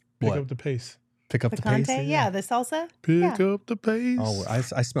 Pick up the pace. Pick up the Picante? pace. Yeah, the salsa? Pick up the pace. Oh,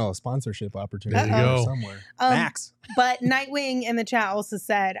 I smell a sponsorship opportunity There you go. somewhere. Max. But Nightwing in the chat also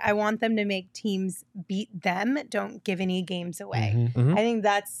said, I want them to make teams beat them. Don't give any games away. I think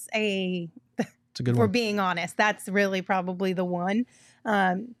that's It's a good we're one. being honest, that's really probably the one.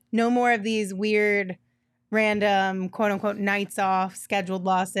 No more of these weird, random, quote unquote, nights off, scheduled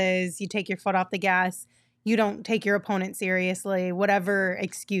losses. You take your foot off the gas. You don't take your opponent seriously. Whatever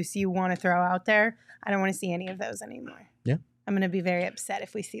excuse you want to throw out there, I don't want to see any of those anymore. Yeah. I'm going to be very upset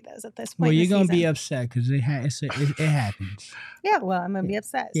if we see those at this point. Well, in the you're going to be season. upset because it happens. Yeah, well, I'm going to be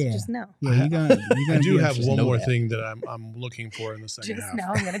upset. So Yeah. just know. Yeah, you're gonna I do be have upset. one know more that. thing that I'm looking for in the second Just half. know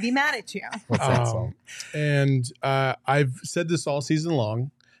I'm going to be mad at you. What's that song? And I've said this all season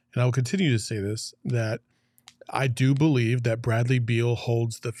long, and I will continue to say this, that I do believe that Bradley Beal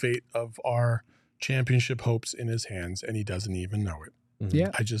holds the fate of our championship hopes in his hands, and he doesn't even know it. Yeah.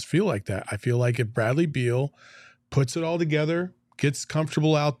 I just feel like that. I feel like if Bradley Beal puts it all together, gets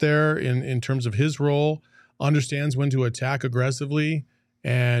comfortable out there in terms of his role, understands when to attack aggressively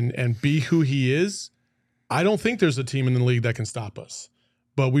and be who he is, I don't think there's a team in the league that can stop us.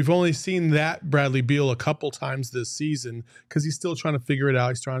 But we've only seen that Bradley Beal a couple times this season because he's still trying to figure it out.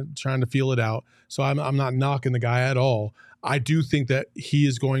 He's trying to feel it out. So I'm not knocking the guy at all. I do think that he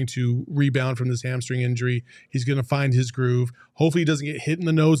is going to rebound from this hamstring injury. He's going to find his groove. Hopefully he doesn't get hit in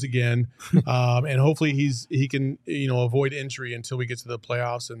the nose again. And hopefully he can, avoid injury until we get to the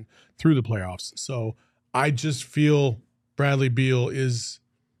playoffs and through the playoffs. So I just feel Bradley Beal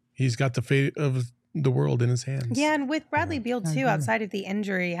he's got the fate of the world in his hands. Yeah, and with Bradley Beal too, outside of the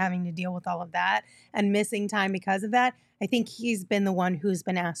injury, having to deal with all of that and missing time because of that, I think he's been the one who's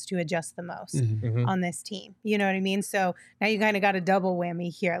been asked to adjust the most on this team. You know what I mean? So now you kind of got a double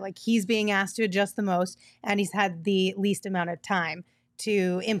whammy here. Like he's being asked to adjust the most, and he's had the least amount of time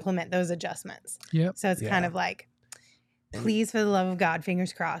to implement those adjustments. Yep. So it's kind of like, please, for the love of God,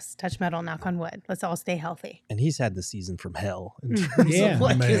 fingers crossed, touch metal, knock on wood. Let's all stay healthy. And he's had the season from hell in terms Yeah, of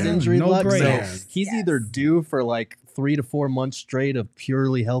like man. his injury No luck. So breaks. he's either due for like 3 to 4 months straight of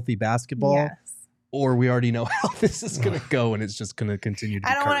purely healthy basketball, Yes. or we already know how this is going to go, and it's just going to continue to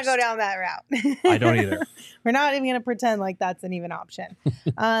be I don't want to go cursed. down that route. I don't either. We're not even going to pretend like that's an even option.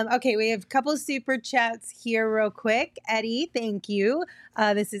 Okay, we have a couple of super chats here real quick. Eddie, thank you.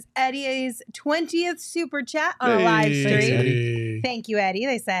 This is Eddie's 20th super chat on a live stream. Eddie. Thank you, Eddie.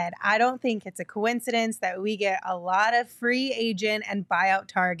 They said, I don't think it's a coincidence that we get a lot of free agent and buyout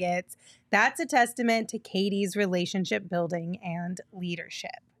targets. That's a testament to Katie's relationship building and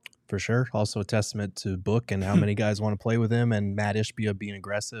leadership. For sure. Also a testament to Book and how many guys want to play with him, and Matt Ishbia being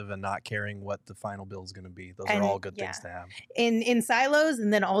aggressive and not caring what the final bill is going to be. Those And, are all good things to have. In silos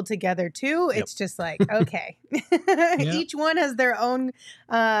and then all together too, it's just like, okay. Each one has their own,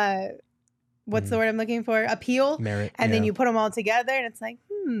 what's the word I'm looking for? Appeal. Merit. And then you put them all together and it's like,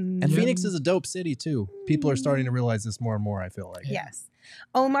 And Phoenix is a dope city too. People are starting to realize this more and more, I feel like. Yes.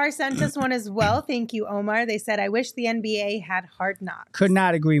 Omar sent us one as well. Thank you, Omar. They said, I wish the NBA had Hard Knocks. Could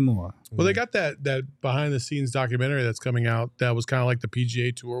not agree more. Well, they got that behind the scenes documentary that's coming out that was kind of like the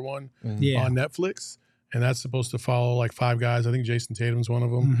PGA Tour one on Netflix. And that's supposed to follow like 5 guys. I think Jason Tatum's one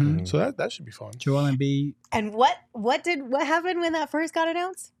of them. So that should be fun. Joel Embiid. And what happened when that first got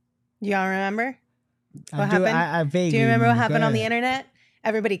announced? Do y'all remember? What happened? I vaguely Do you remember what Go happened on the ahead. internet?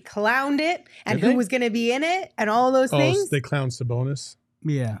 Everybody clowned it and Did who they? was going to be in it and all those things. They clowned Sabonis.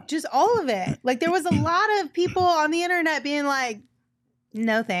 Yeah. Just all of it. Like there was a lot of people on the internet being like,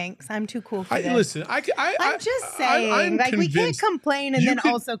 no thanks, I'm too cool for this. Listen, I'm I'm just saying, like we can't complain and then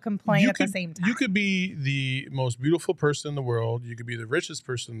also complain at the same time. You could be the most beautiful person in the world. You could be the richest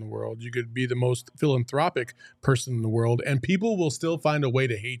person in the world. You could be the most philanthropic person in the world, and people will still find a way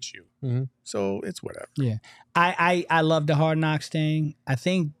to hate you. So it's whatever. Yeah. I love the Hard Knocks thing. I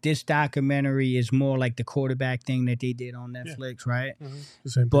think this documentary is more like the quarterback thing that they did on Netflix, right? The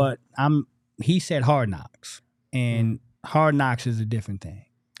same thing. But he said Hard Knocks, and Hard Knocks is a different thing.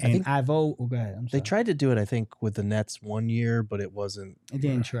 And I vote. Oh, go ahead. I'm They sorry. tried to do it, I think, with the Nets one year, but it wasn't. It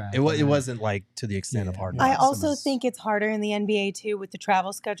didn't try. It wasn't like to the extent of Hard Knocks. I It also was- think it's harder in the NBA too with the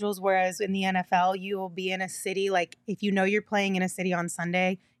travel schedules, whereas in the NFL, you will be in a city, like if you know you're playing in a city on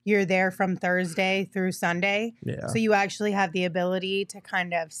Sunday, you're there from Thursday through Sunday. Yeah. So you actually have the ability to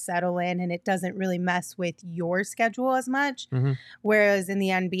kind of settle in and it doesn't really mess with your schedule as much. Whereas in the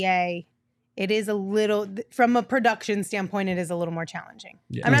NBA, it is a little, from a production standpoint, it is a little more challenging.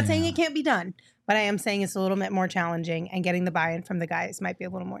 Yeah. I'm not saying it can't be done, but I am saying it's a little bit more challenging, and getting the buy-in from the guys might be a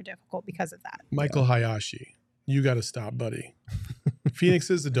little more difficult because of that. Michael Hayashi, you got to stop, buddy. Phoenix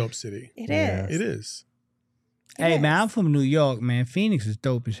is a dope city. It is. It is. Hey, man, I'm from New York, man. Phoenix is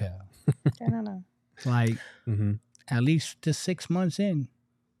dope as hell. I don't know. Like, at least to 6 months in.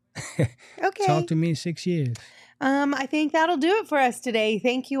 Okay. Talk to me in 6 years. I think that'll do it for us today.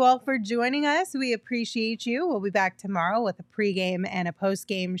 Thank you all for joining us. We appreciate you. We'll be back tomorrow with a pregame and a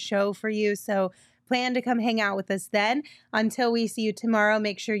postgame show for you. So plan to come hang out with us then. Until we see you tomorrow,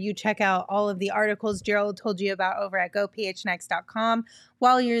 make sure you check out all of the articles Gerald told you about over at gophnx.com.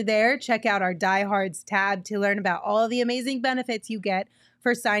 While you're there, check out our Diehards tab to learn about all of the amazing benefits you get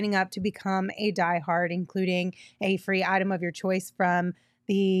for signing up to become a diehard, including a free item of your choice from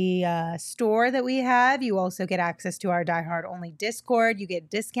the store that we have. You also get access to our diehard only Discord. You get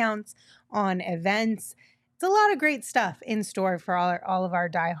discounts on events. It's a lot of great stuff in store for all of our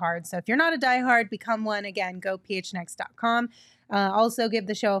diehards. So if you're not a diehard, become one. Again, go phnx.com. Also give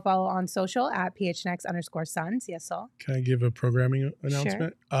the show a follow on social at phnx_sons. Yes, Saul. Can I give a programming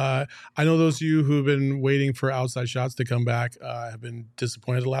announcement? I know those of you who have been waiting for Outside Shots to come back have been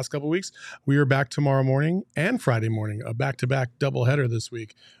disappointed the last couple of weeks. We are back tomorrow morning and Friday morning, a back-to-back doubleheader this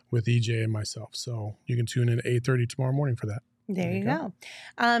week with EJ and myself. So you can tune in at 8:30 tomorrow morning for that. There you go.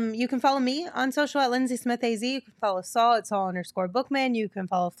 You can follow me on social at Lindsay Smith AZ. You can follow Saul at Saul_Bookman. You can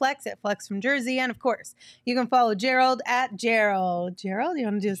follow Flex at Flex from Jersey. And of course, you can follow Gerald at Gerald. Gerald, you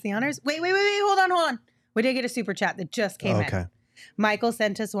want to do us the honors? Wait. Hold on. We did get a super chat that just came in. Michael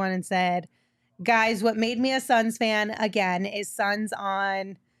sent us one and said, guys, what made me a Suns fan again is Suns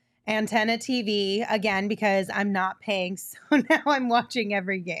on Antenna TV again because I'm not paying. So now I'm watching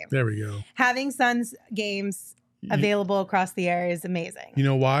every game. There we go. Having Suns games available across the area is amazing. You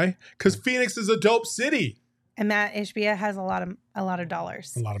know why? Because Phoenix is a dope city. And Matt Ishbia has a lot of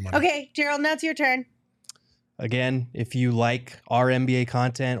dollars. A lot of money. Okay, Gerald, now it's your turn. Again, if you like our NBA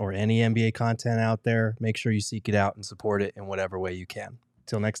content or any NBA content out there, make sure you seek it out and support it in whatever way you can.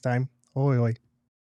 Till next time, oi oi.